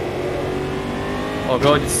 Oh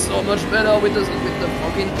god, it's so much better with the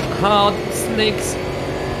fucking hard slicks.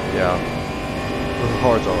 Yeah. The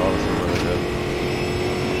hards are honestly really good.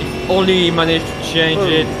 If only he managed to change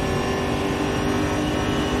it.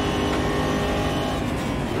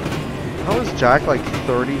 How is Jack like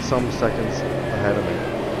 30 some seconds ahead of me?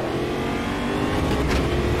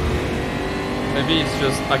 Maybe it's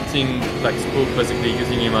just acting like Spook, basically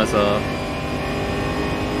using him as a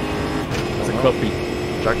copy.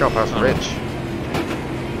 Jack got past Rich.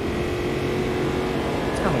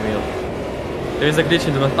 It's kind of weird. There is a glitch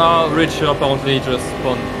in the map. Ah, Rich apparently just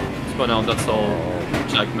spun out. That's all.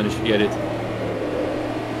 Jack managed to get it.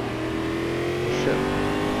 Shit.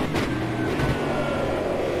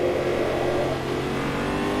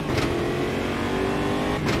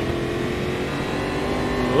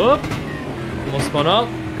 Whoop! Come on, spawn out.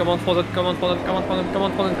 Come on, Frozen. Come on, Frozen. Come on, Frozen. Come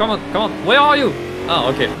on, Frozen. Come on, come on. Where are you? Ah,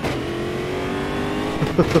 okay.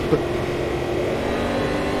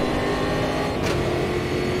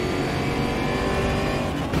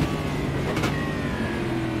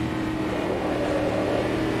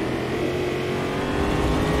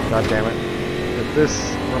 God damn it. If this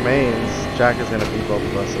remains, Jack is going to beat both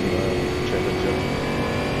of us in the championship.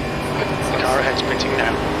 The car ahead's pitting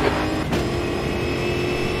now.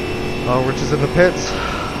 Oh, Rich is in the pits.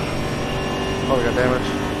 Oh, we got damage.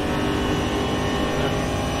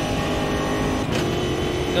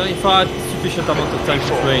 If I had sufficient amount of time to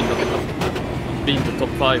train, I'd be in the top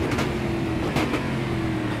 5.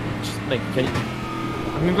 Just like, can you...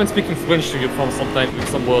 I'm even speaking French to you from sometimes with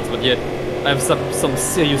some words, but yet I have some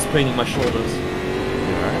serious pain in my shoulders.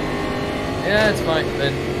 You alright? Yeah, it's fine.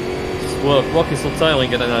 Then just work. Work is so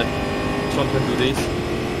tiring, and then I jump and do this.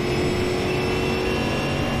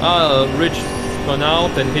 Rich spun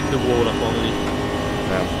out and hit the wall apparently.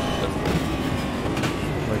 Yeah.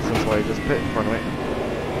 Makes sense why he just pit in front of me.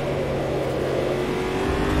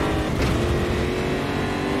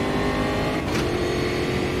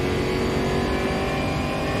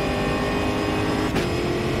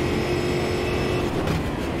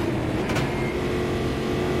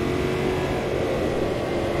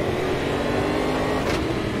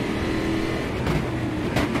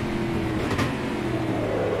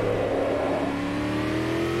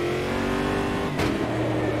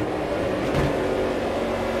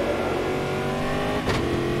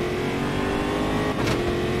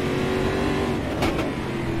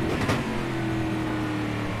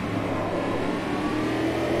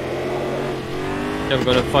 I'm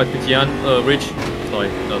gonna fight with Jan, Rich. Sorry,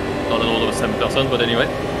 not at all the same person, but anyway.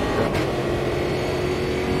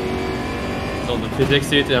 He's on the pit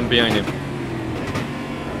exit and I'm behind him.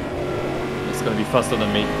 It's gonna be faster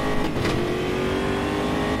than me.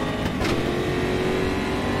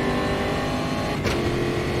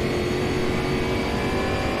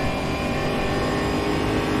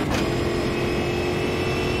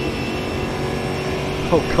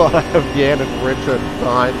 Oh god, I have Yan and Richard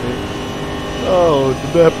behind me. Oh,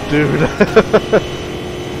 Neptune.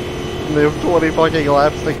 They have 20 fucking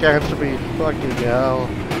laps to catch me. Fucking hell.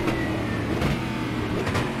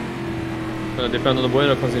 Gonna depend on the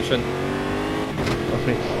weather condition. I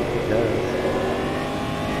mean, yes.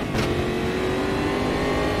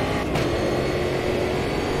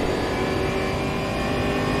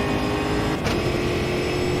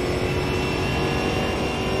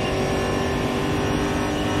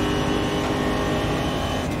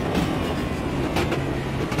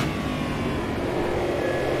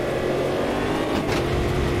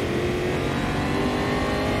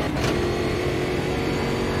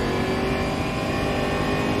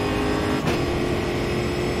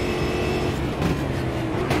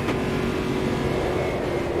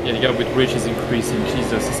 Yeah, the gap with Rich is increasing.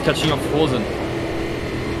 Jesus, he's catching up Frozen.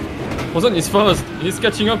 Frozen is first. He's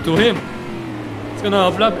catching up to him. It's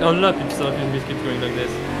gonna unlap itself if it keeps going like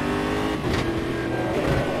this.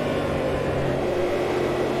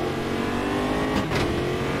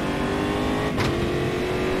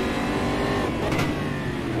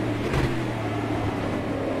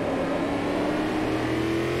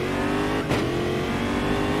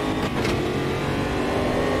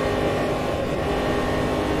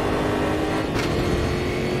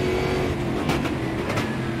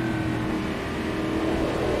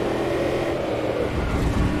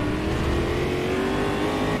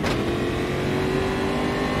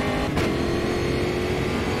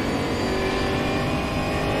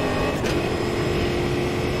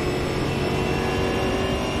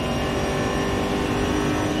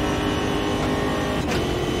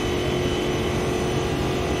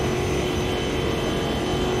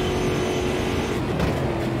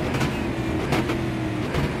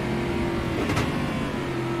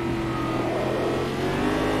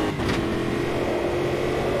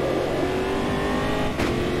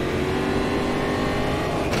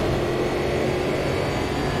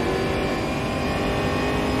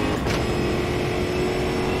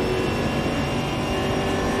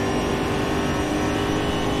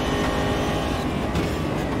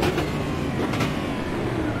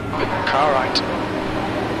 Car right.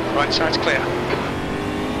 Right side's clear.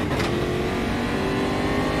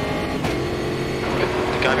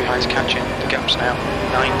 The guy behind's catching. The gap's now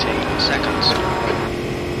 90 seconds.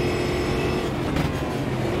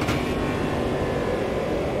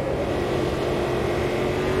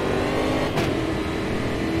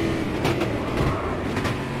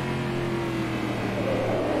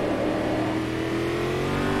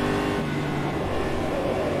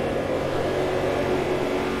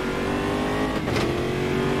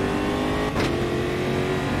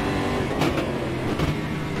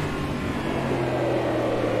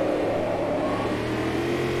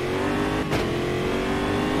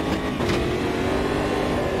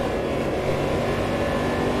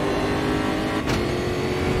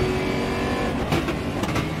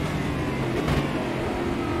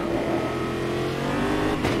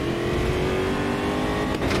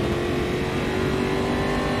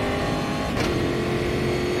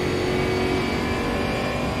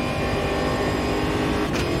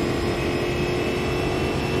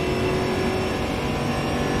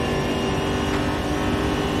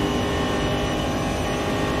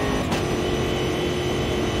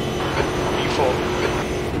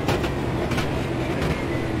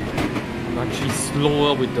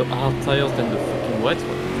 Slower with the hard tires than the fucking wet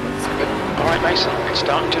ones. Alright Mason, it's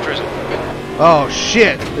starting to drizzle. Oh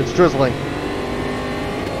shit! It's drizzling.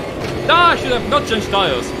 Ah, I should have not changed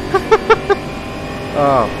tires.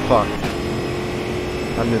 Oh fuck.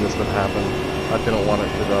 I knew this would happen. I didn't want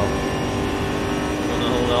it to though. Gonna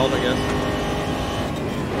hold out, I guess.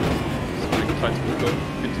 Just gonna try to go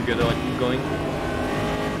good together and keep going.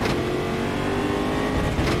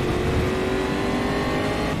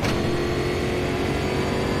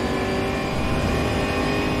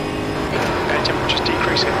 Temperature's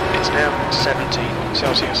decreasing. It's now 17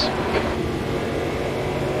 Celsius.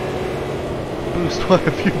 Boost, why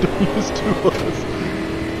have you done this to us?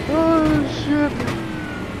 Oh shit.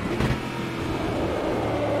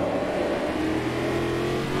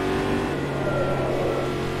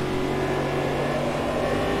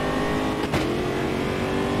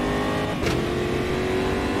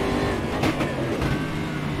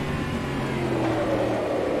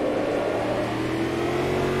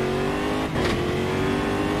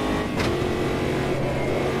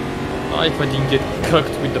 If I didn't get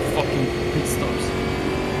cooked with the fucking pit stops.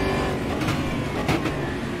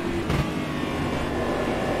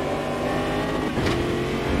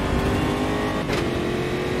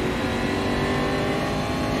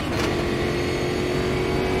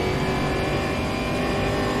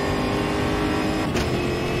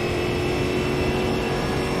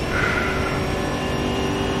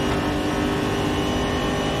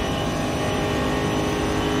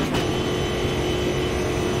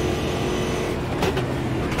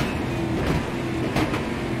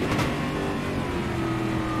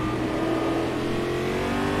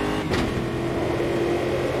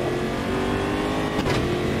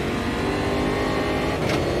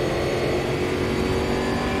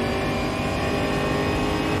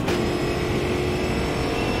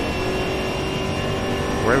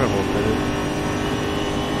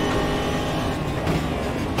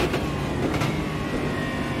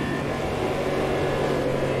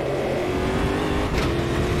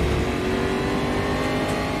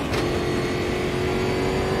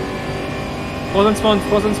 Frozen spawn,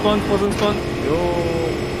 frozen spawn, frozen spawn. Yo.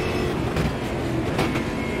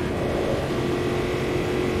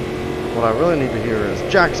 what I really need to hear is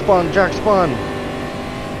Jack spun, Jack spun.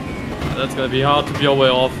 That's gonna be hard to be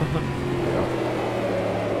aware of.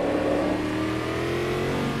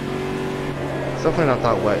 It's definitely not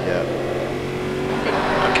that wet yet.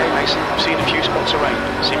 Okay, Mason, I've seen a few spots of rain.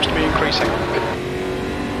 Seems to be increasing.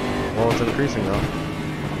 Well, it's increasing though. The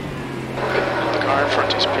car in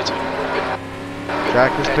front is pitting.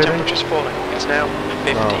 Jack is Air pitting? temperature's falling. It's now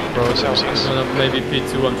 15 Celsius. I'm gonna maybe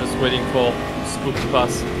P2, I'm just waiting for Spook to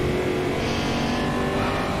pass.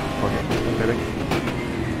 Okay, I'm pitting.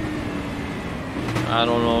 I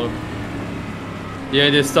don't know.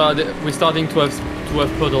 Yeah, we're starting to have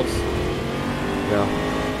puddles. Yeah.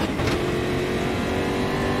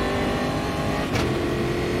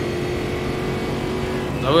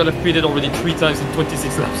 I will have pitted already 3 times in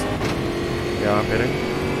 26 laps. Yeah, I'm pitting.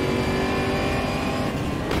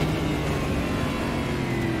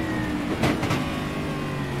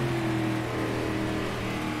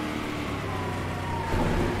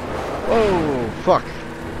 Oh, fuck.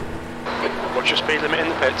 What's your speed limit in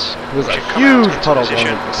the pits? It was a Should come out huge into puddle position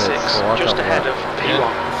going into the pits, 6, so watch just out for ahead that. of P1.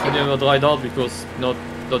 Yeah, should never dried out because not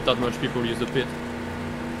that much people use the pit.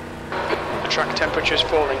 The track temperature is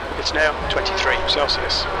falling. It's now 23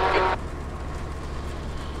 Celsius.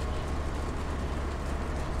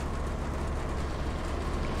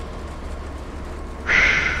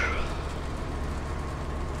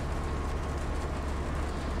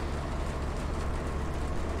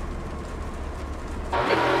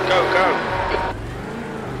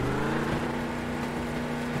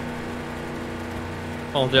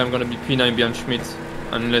 Apparently I'm gonna be P9 behind Schmidt,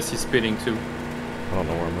 unless he's pitting too. I don't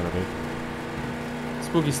know where I'm gonna be.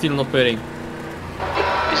 Spooky's still not pitting.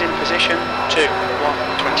 He's in position 2, 1,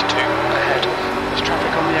 22 ahead. There's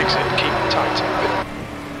traffic on the exit, keep it tight.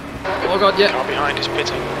 Oh god, yeah. Car behind is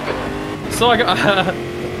pitting. So I got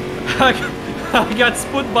I got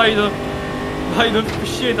spun by the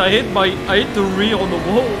shit. I hit the rear on the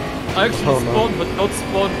wall. I actually spawned, but not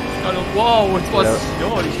spawned. Kind of wow, it was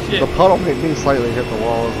holy shit. The puddle made me slightly hit the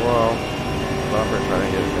wall as well. But I'm pretty sure I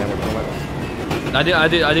didn't get damage from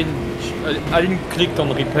it. I didn't click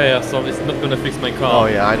on repair, so it's not gonna fix my car. Oh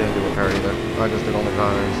yeah, I didn't do repair either. I just did on the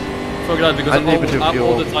tires. So glad because I didn't even do fuel.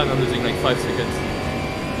 all the time I'm losing like 5 seconds.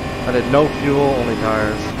 I did no fuel, only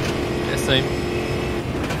tires. Yeah, same.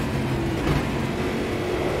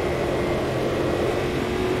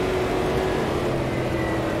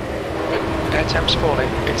 Air temp's falling.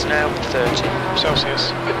 It's now 30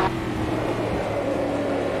 Celsius.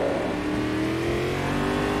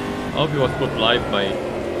 I hope you was put live by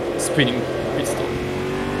spinning pistol.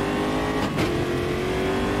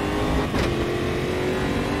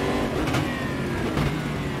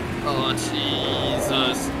 Oh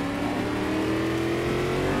Jesus!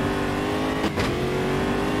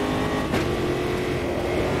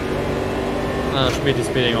 Schmidt is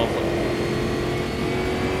spinning also.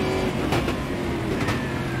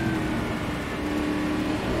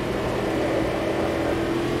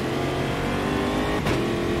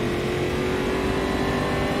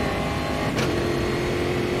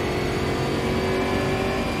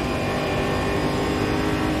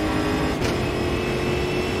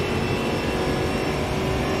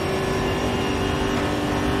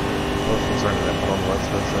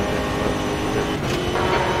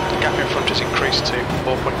 The gap in front has increased to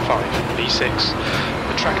 4.5 V6.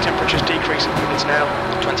 The track temperature is decreasing. It's now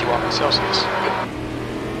 21 Celsius.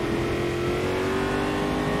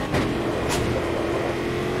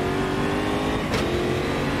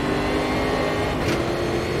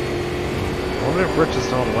 I wonder if Rich is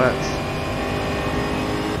still on wets.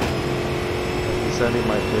 He said he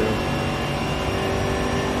might do.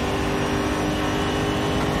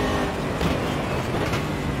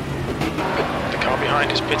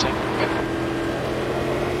 Behind is pitting.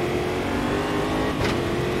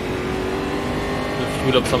 The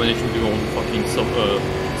fuel optimization do on fucking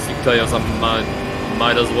sick tires, I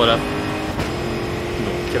might as well have, you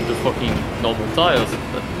know, kept the fucking normal tires,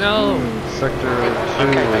 but no! Sector 2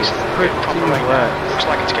 okay, is pretty wet. Looks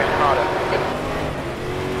like it's getting harder.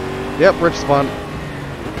 Yep, Rich spun.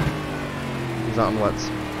 He's out in wets.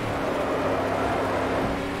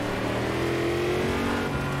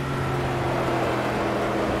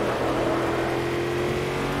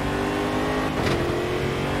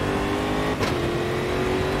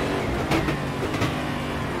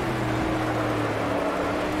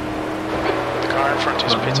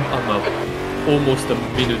 I'm almost a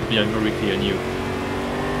minute behind Ricky and you.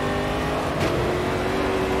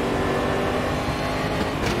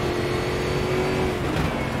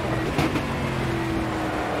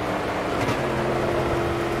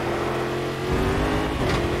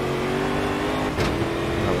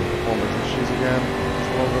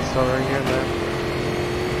 little bit stuttering here and there.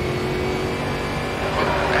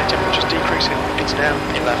 Air temperature's decreasing. It's now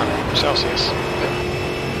 11 Celsius.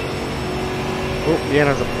 Oh, Ian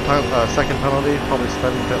has a second penalty, probably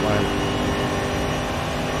spending pit line.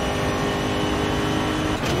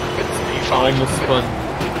 It's P5. Almost spun.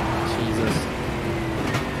 Jesus.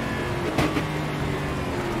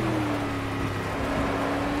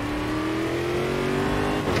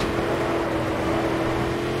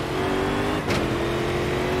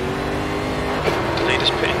 The leader's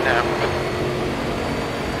pitting now.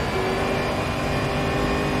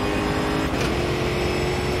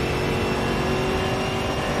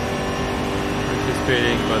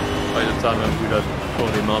 Anticipating, but by the time I would have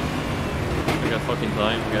called him up, I got fucking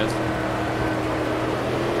time, I guess.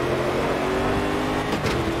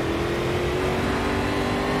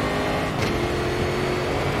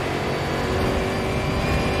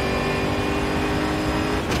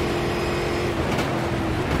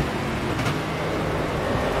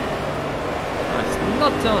 It's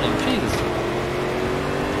not turning, Jesus.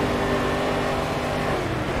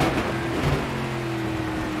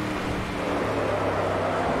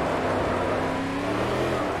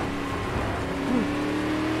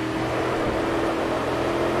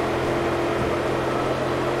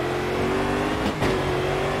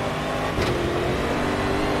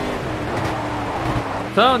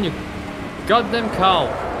 Turn, you goddamn cow!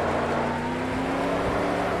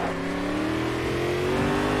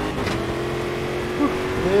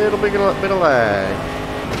 Little bit of lag.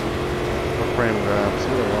 The frame grabs,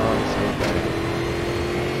 either one, same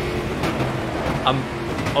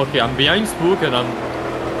thing. I'm behind Spook and I'm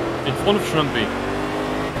in front of Shrumpy.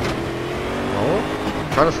 Oh?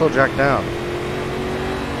 Try to slow Jack down.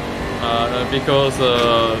 Because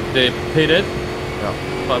they pitted, Yeah.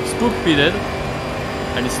 but Spook pitted,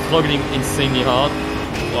 and he's struggling insanely hard.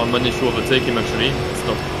 So I managed to overtake him actually. It's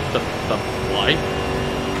not that why.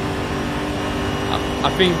 I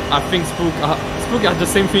think Spook had the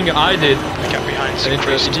same thing I did. The gap behind And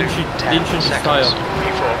increased to 10 seconds. seconds.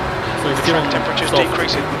 So The he's still track on temperature's soft.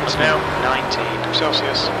 decreasing. It's now 19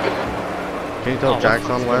 Celsius. Can you tell Jack's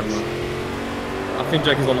on wets? I think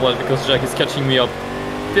Jack is on wet because Jack is catching me up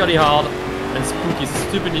fairly hard, and Spook is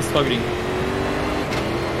stupidly struggling.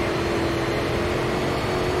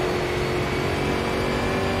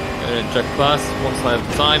 Jack pass once I have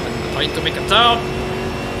the time and trying to make a turn.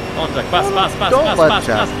 Come on, Jack, pass. Don't let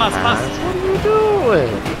Jack pass. What are you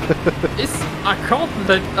doing? I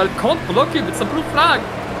can't block him. It's a blue flag.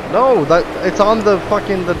 No, it's on the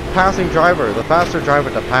passing driver, the faster driver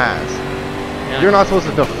to pass. Yeah. You're not supposed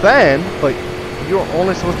to defend, but you're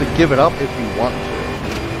only supposed to give it up if you want to.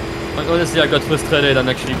 Like, honestly, I got frustrated and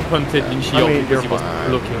actually punted Lynchy off because he was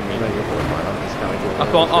blocking me. No, you're fine. I'm just kind of giving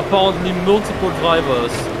Apparently, multiple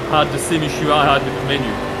drivers had the same issue I had with the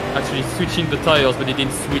menu. Actually, switching the tires, but they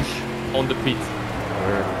didn't switch on the pit.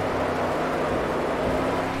 Weird.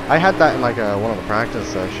 I had that in like one of the practice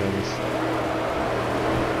sessions.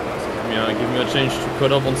 Give me a chance to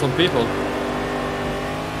cut up on some people.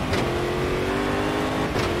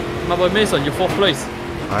 My boy Mason, you're 4th place.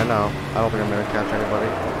 I know. I don't think I'm gonna catch anybody.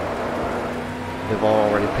 They've all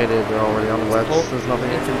already pitted. They're already on the wets. There's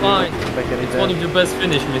nothing you can do to make any It's one of your best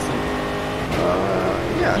finish, Mason.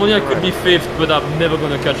 Yeah. Only I could be 5th, but I'm never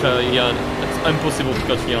gonna catch Ian. It's impossible to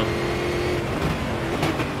catch Ian.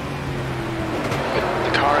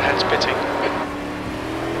 The car ahead's pitting.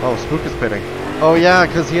 Oh, Spook is pitting. Oh yeah,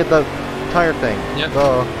 because he had the tire thing. Yep.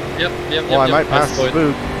 Yep. Well, I might pass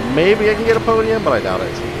Spook. Maybe I can get a podium, but I doubt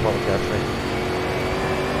it. Spook will probably catch me.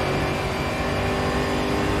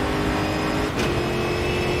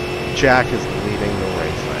 Jack is leading the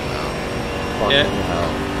race right now. Fucking hell.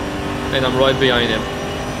 And I'm right behind him.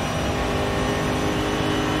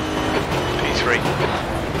 P3.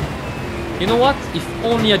 You know what? If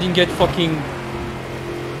only I didn't get fucking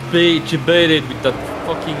baited with that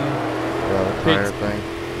fucking Tire thing.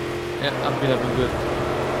 Yeah, I've been having good.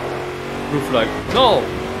 Blue flag. No!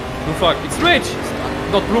 Blue flag. It's Rich! It's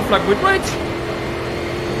not blue flag with Rich!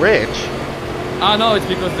 Rich? Ah, no, it's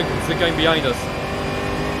because it's the guy behind us.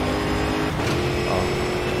 Oh.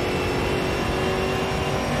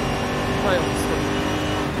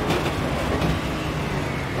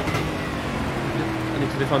 I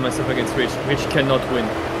need to defend myself against Rich. Rich cannot win.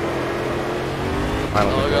 I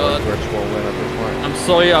don't think Rich will win at this point. I'm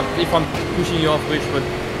sorry if I'm pushing you off, Rich, but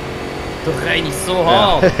the rain is so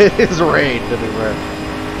hard. Yeah, it is rain to be red.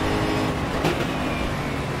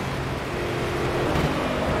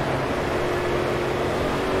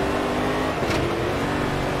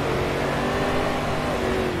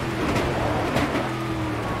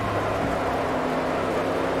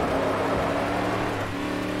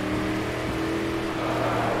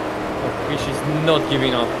 Rich is not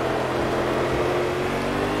giving up.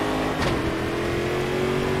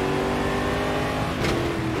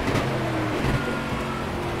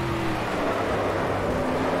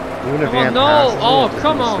 Even if Come you on, had no! passes, Oh, just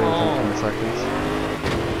come gonna stay on! within 10 seconds.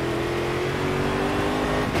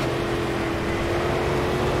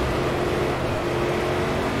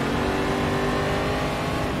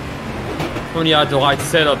 Only had the right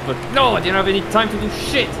setup, but no, I didn't have any time to do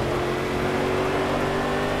shit!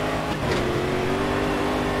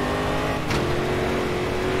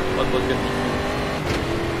 What was gonna be?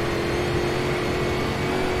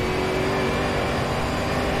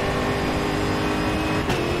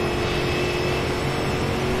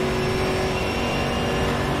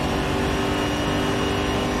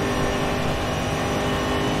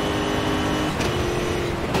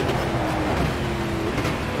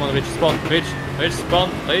 Come on, Rich, spawn, Rich, spawn,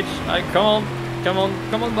 Rich, I can't. Come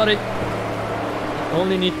on, buddy.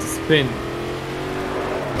 Only need to spin.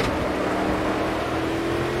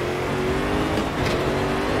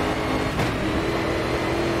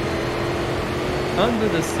 Under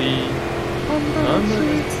the sea, under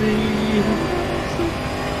the sea.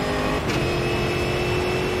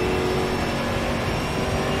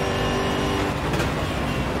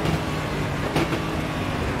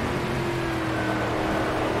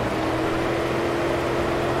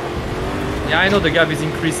 Yeah, I know the gap is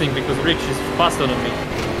increasing because Rich is faster than me. The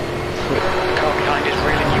car behind is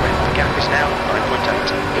reeling you in. The gap is now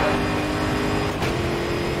 9.8.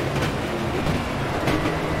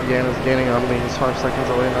 Yan is gaining on me. He's 5 seconds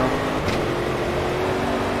away now.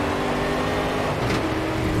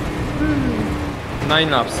 9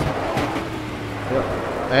 laps. Yep.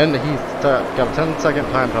 And he's got a 10-second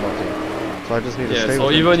time penalty. So I just need to stay so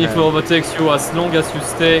within even 10. if he overtakes you, as long as you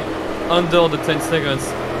stay under the 10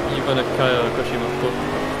 seconds, you're gonna catch him.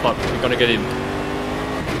 Fuck, you're gonna get him.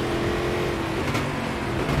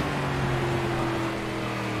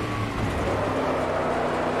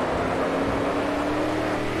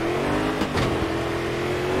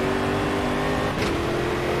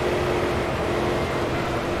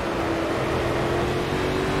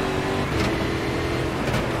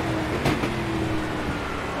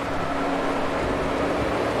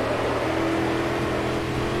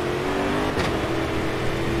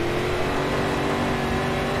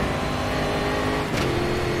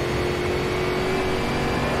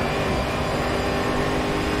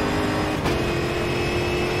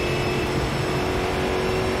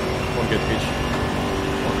 Get Rich.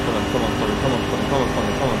 Come on.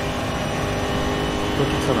 Go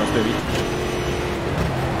kick some ass, baby.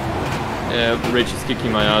 Yeah, Rich is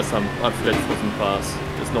kicking my ass. I've flat frozen pass.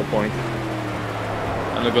 There's no point.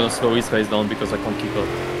 I'm not gonna slow his face down because I can't keep up.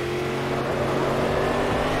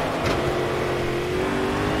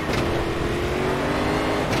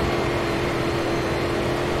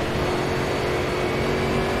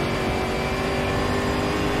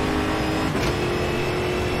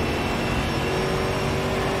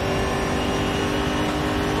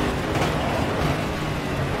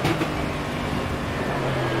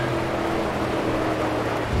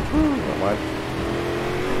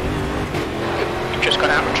 You've just got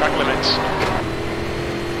out of track limits.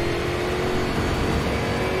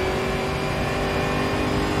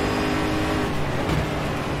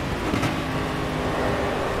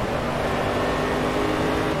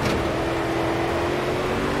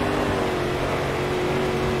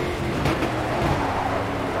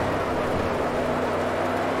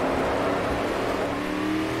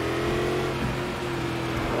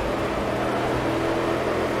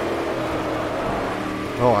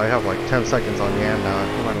 Oh, I have like 10 seconds on Yan now. I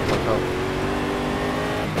might have fucked up.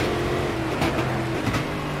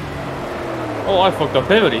 Oh, I fucked up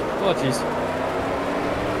heavily. Oh, jeez.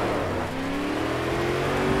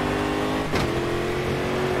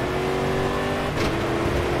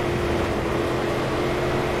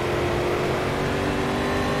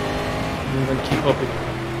 Even keep up with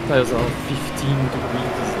tires are 15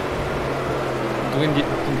 degrees. Don't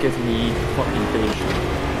get any fucking page.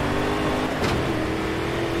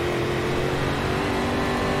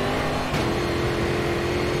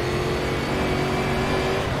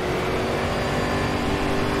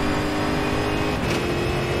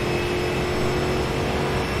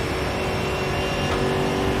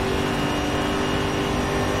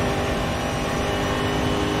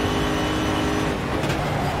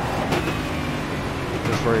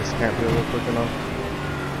 This race can't be over quick enough.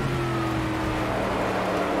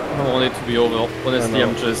 I don't want it to be over. Honestly,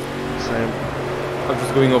 I'm just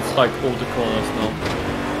going off like all the corners now.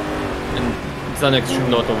 And Xanax should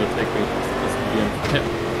not overtake me. That's the end. Yeah.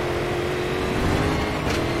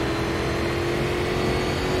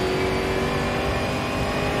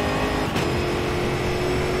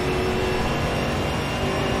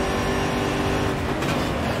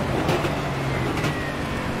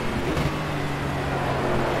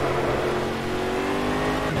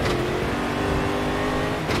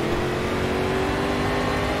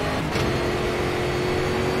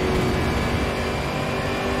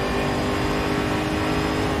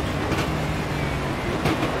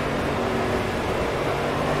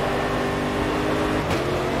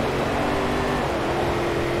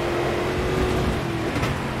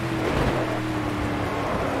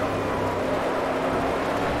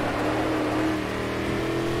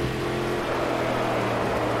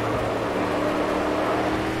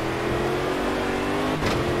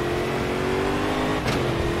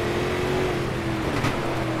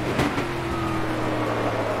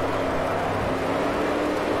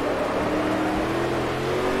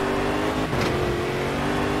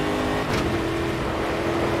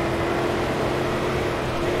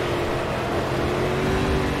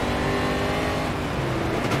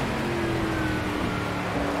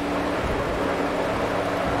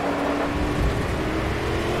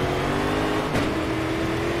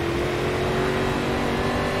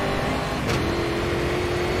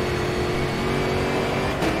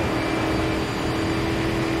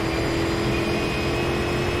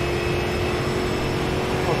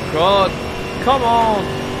 god! Come on!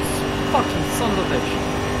 Fucking son of a bitch!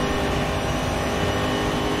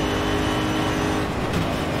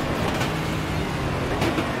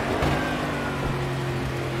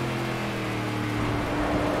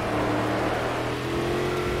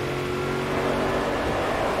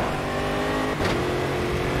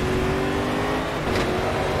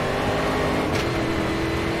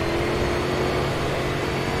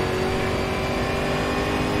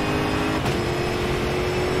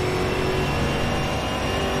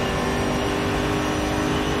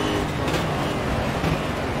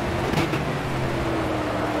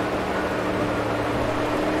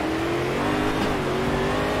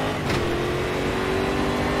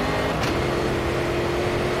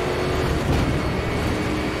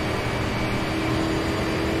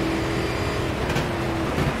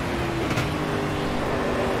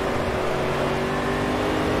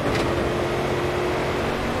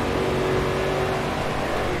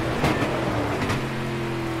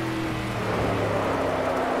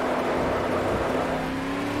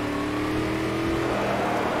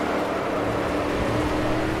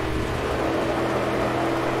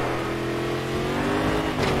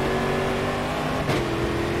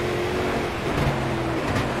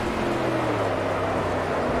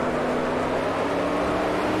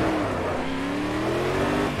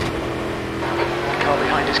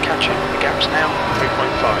 Is catching. The gap's now 3.5.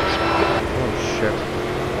 Oh shit.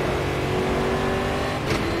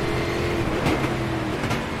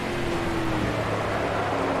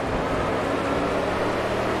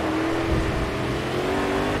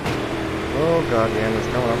 Oh god damn, it's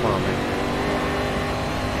coming up on me.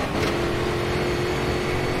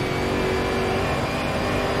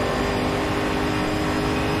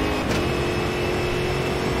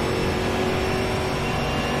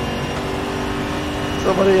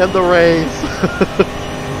 Somebody end the race!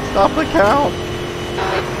 Stop the count!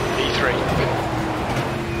 E3.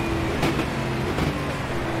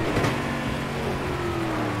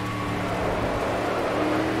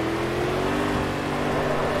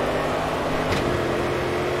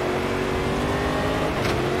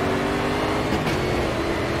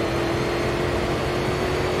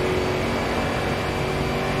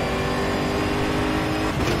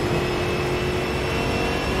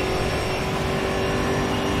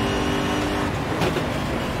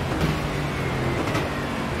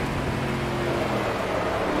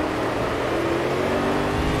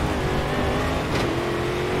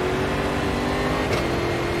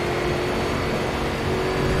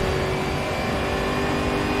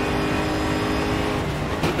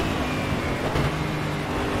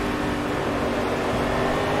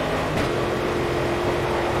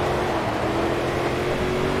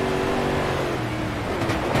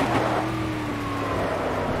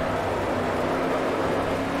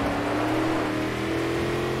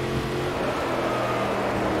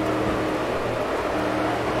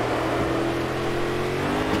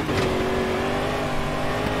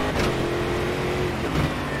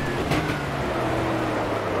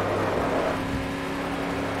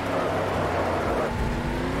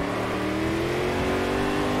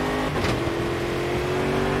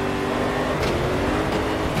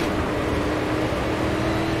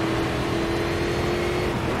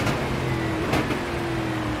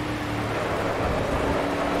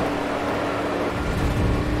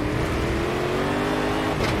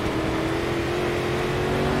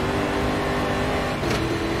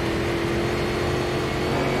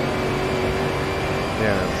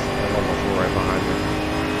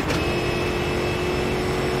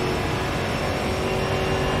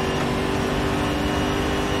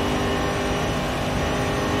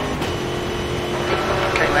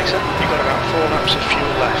 You've got about 4 laps of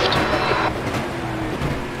fuel left.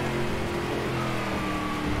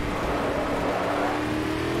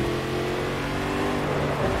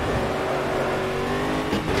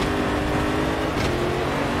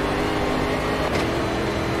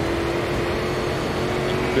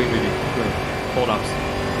 Doing 4 laps.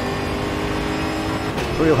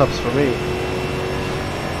 3 laps for me.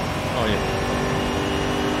 Oh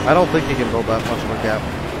yeah. I don't think he can build that much of a gap.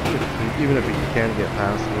 Even if he can get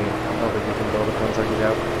past me, I don't think he can build a 10-second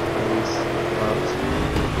gap in these laps.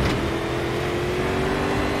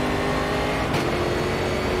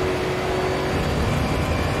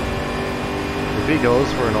 If he goes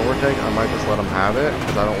for an overtake, I might just let him have it,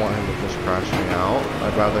 because I don't want him to just crash me out.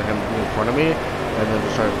 I'd rather him be in front of me, and then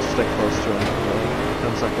just try to stick close to him for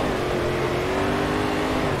 10 seconds.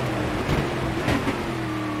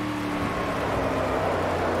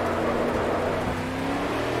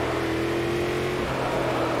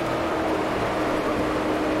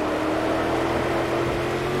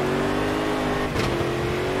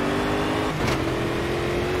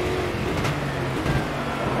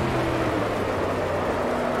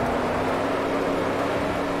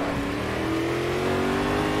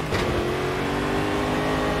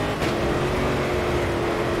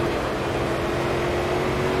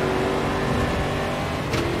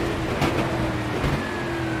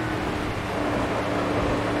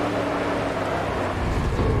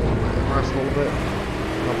 exit.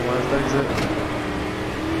 On the last exit.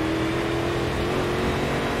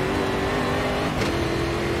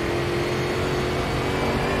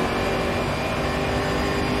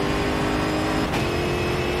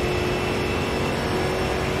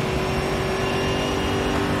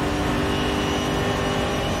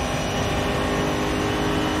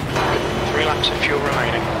 3 laps of fuel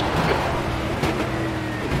remaining.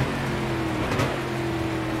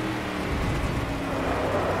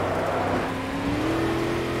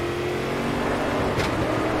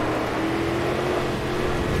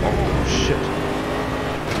 Oh shit.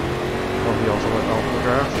 Oh, he also went off the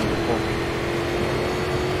grass.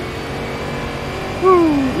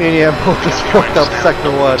 Woo! Me and Ian both just fucked up sector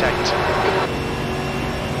 1.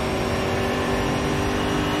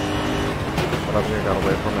 But up here got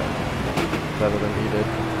away from it better than he did.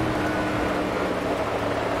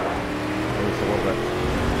 At least a little bit.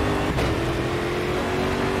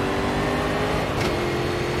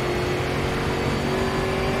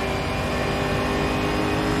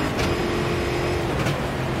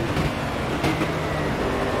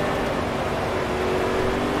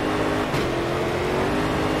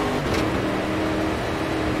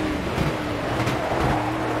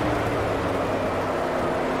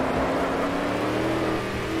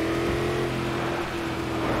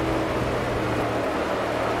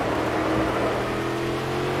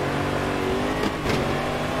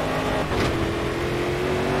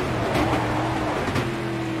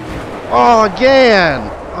 Oh, again!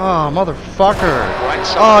 Oh, motherfucker! Right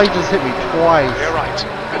side. Oh, he just hit me twice. Clear right.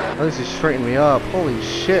 At least he straightened me up. Holy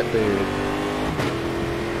shit, dude.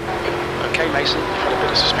 Okay, Mason, you've had a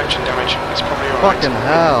bit of suspension damage. It's probably alright. Fucking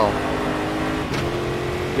hell.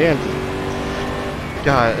 Damn.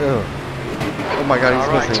 God, ugh. Oh my god, he's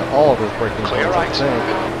missing all of his braking points. Clear right.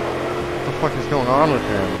 What the fuck is going on with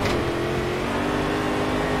him?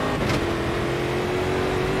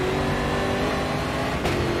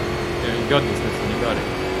 You got this, Nathan, you got it.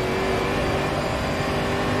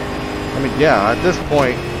 I mean, yeah, at this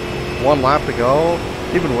point, 1 lap to go,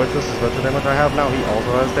 even with the suspension damage I have now, he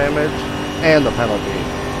also has damage, and the penalty.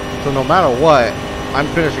 So no matter what, I'm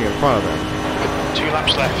finishing in front of him. 2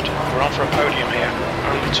 laps left. We're on for a podium here.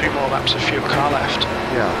 Only 2 more laps of fuel car left.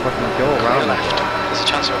 Yeah, fucking go around left. There's a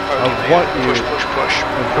chance of a podium I here. want you Push, push, push.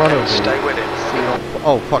 in front of me. Stay with it. So you don't,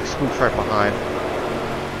 oh, fuck, Scoop's right behind.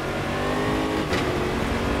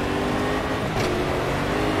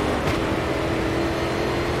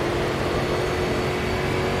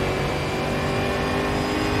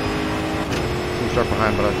 Start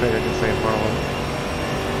behind, but I think I can stay in front of him.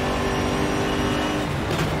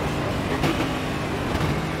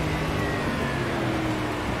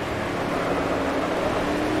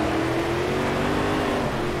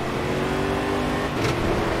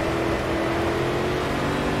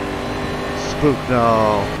 Spook,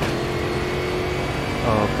 no.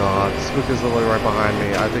 Oh god, Spook is literally right behind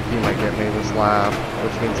me. I think he might get me this lap,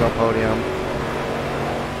 which means no podium.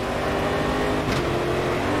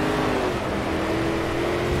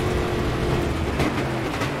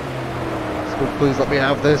 Please let me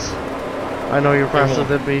have this. I know you're faster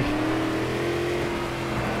than me.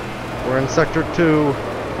 We're in sector 2,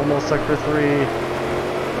 almost sector 3.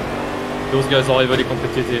 Those guys are very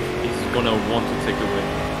competitive. He's gonna want to take the win.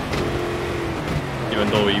 Even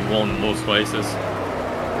though he won most races.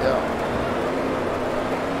 Yeah.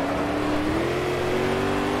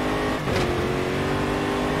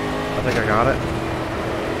 I think I got it.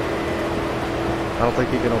 I don't think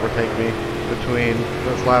he can overtake me between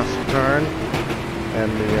this last turn and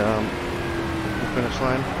the finish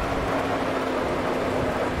line.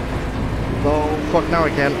 Oh, fuck, now I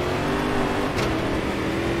can.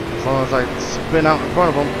 As long as I spin out in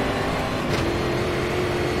front of him.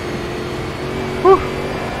 Whew.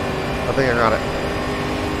 I think I got it.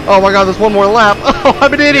 Oh my god, there's one more lap. Oh,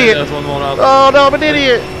 I'm an idiot. Yeah, there's one more lap. Oh no, I'm an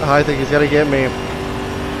idiot. Oh, I think he's gonna get me.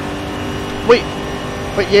 Wait,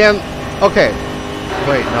 Yan. Okay.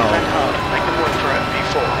 Wait, no. Make them work for it.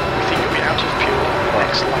 P4. We think you'll be out of fuel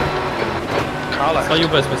next lap. Car left. Try your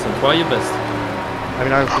best, Mason. Try your best. I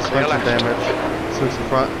mean, I have suspension damage. Switch in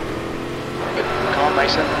front. Come on,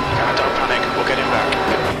 Mason. Don't panic. We'll get him back.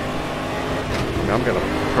 I mean, I'm gonna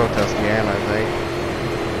protest Yan, I think.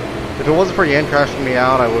 If it wasn't for Yan crashing me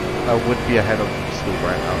out, I would be ahead of Scoop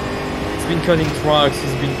right now. He's been cutting trucks.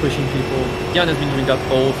 He's been pushing people. Jan has been doing that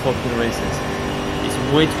all fucking races. He's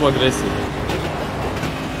way too aggressive.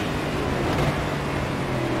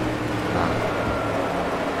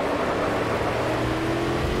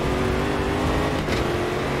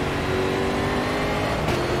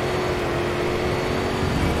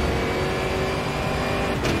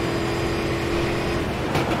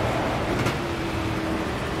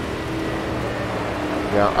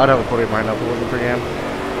 Yeah, I'd have a podium right now if it wasn't for Yan.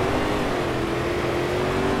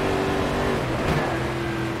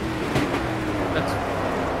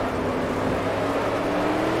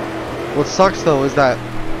 What sucks though is that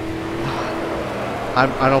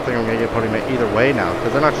I don't think I'm gonna get a podium either way now,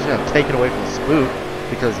 because they're not just gonna take it away from Spook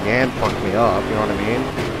because Yan fucked me up. You know what I mean?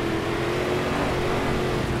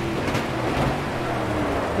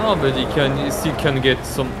 No, but he still can get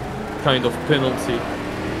some kind of penalty.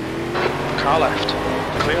 Car left.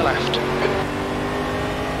 Clear left.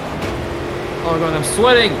 Oh god, I'm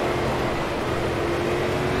sweating!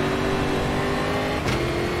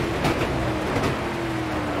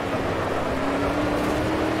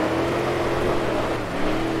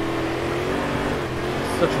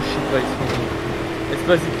 Such a shit race for me. It's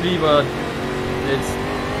basically, but it's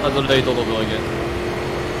Adelaide all over again.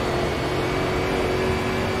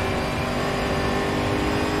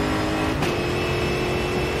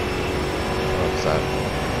 Sad.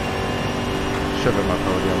 Should have been my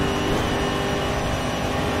podium.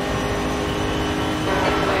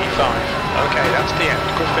 E5. Okay, that's the end.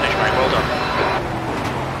 Good finish, mate. Well done.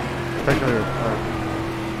 Thank you.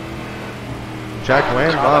 Jack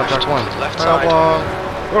wins. Oh, Jack won. Left side.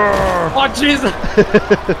 Oh, Jesus!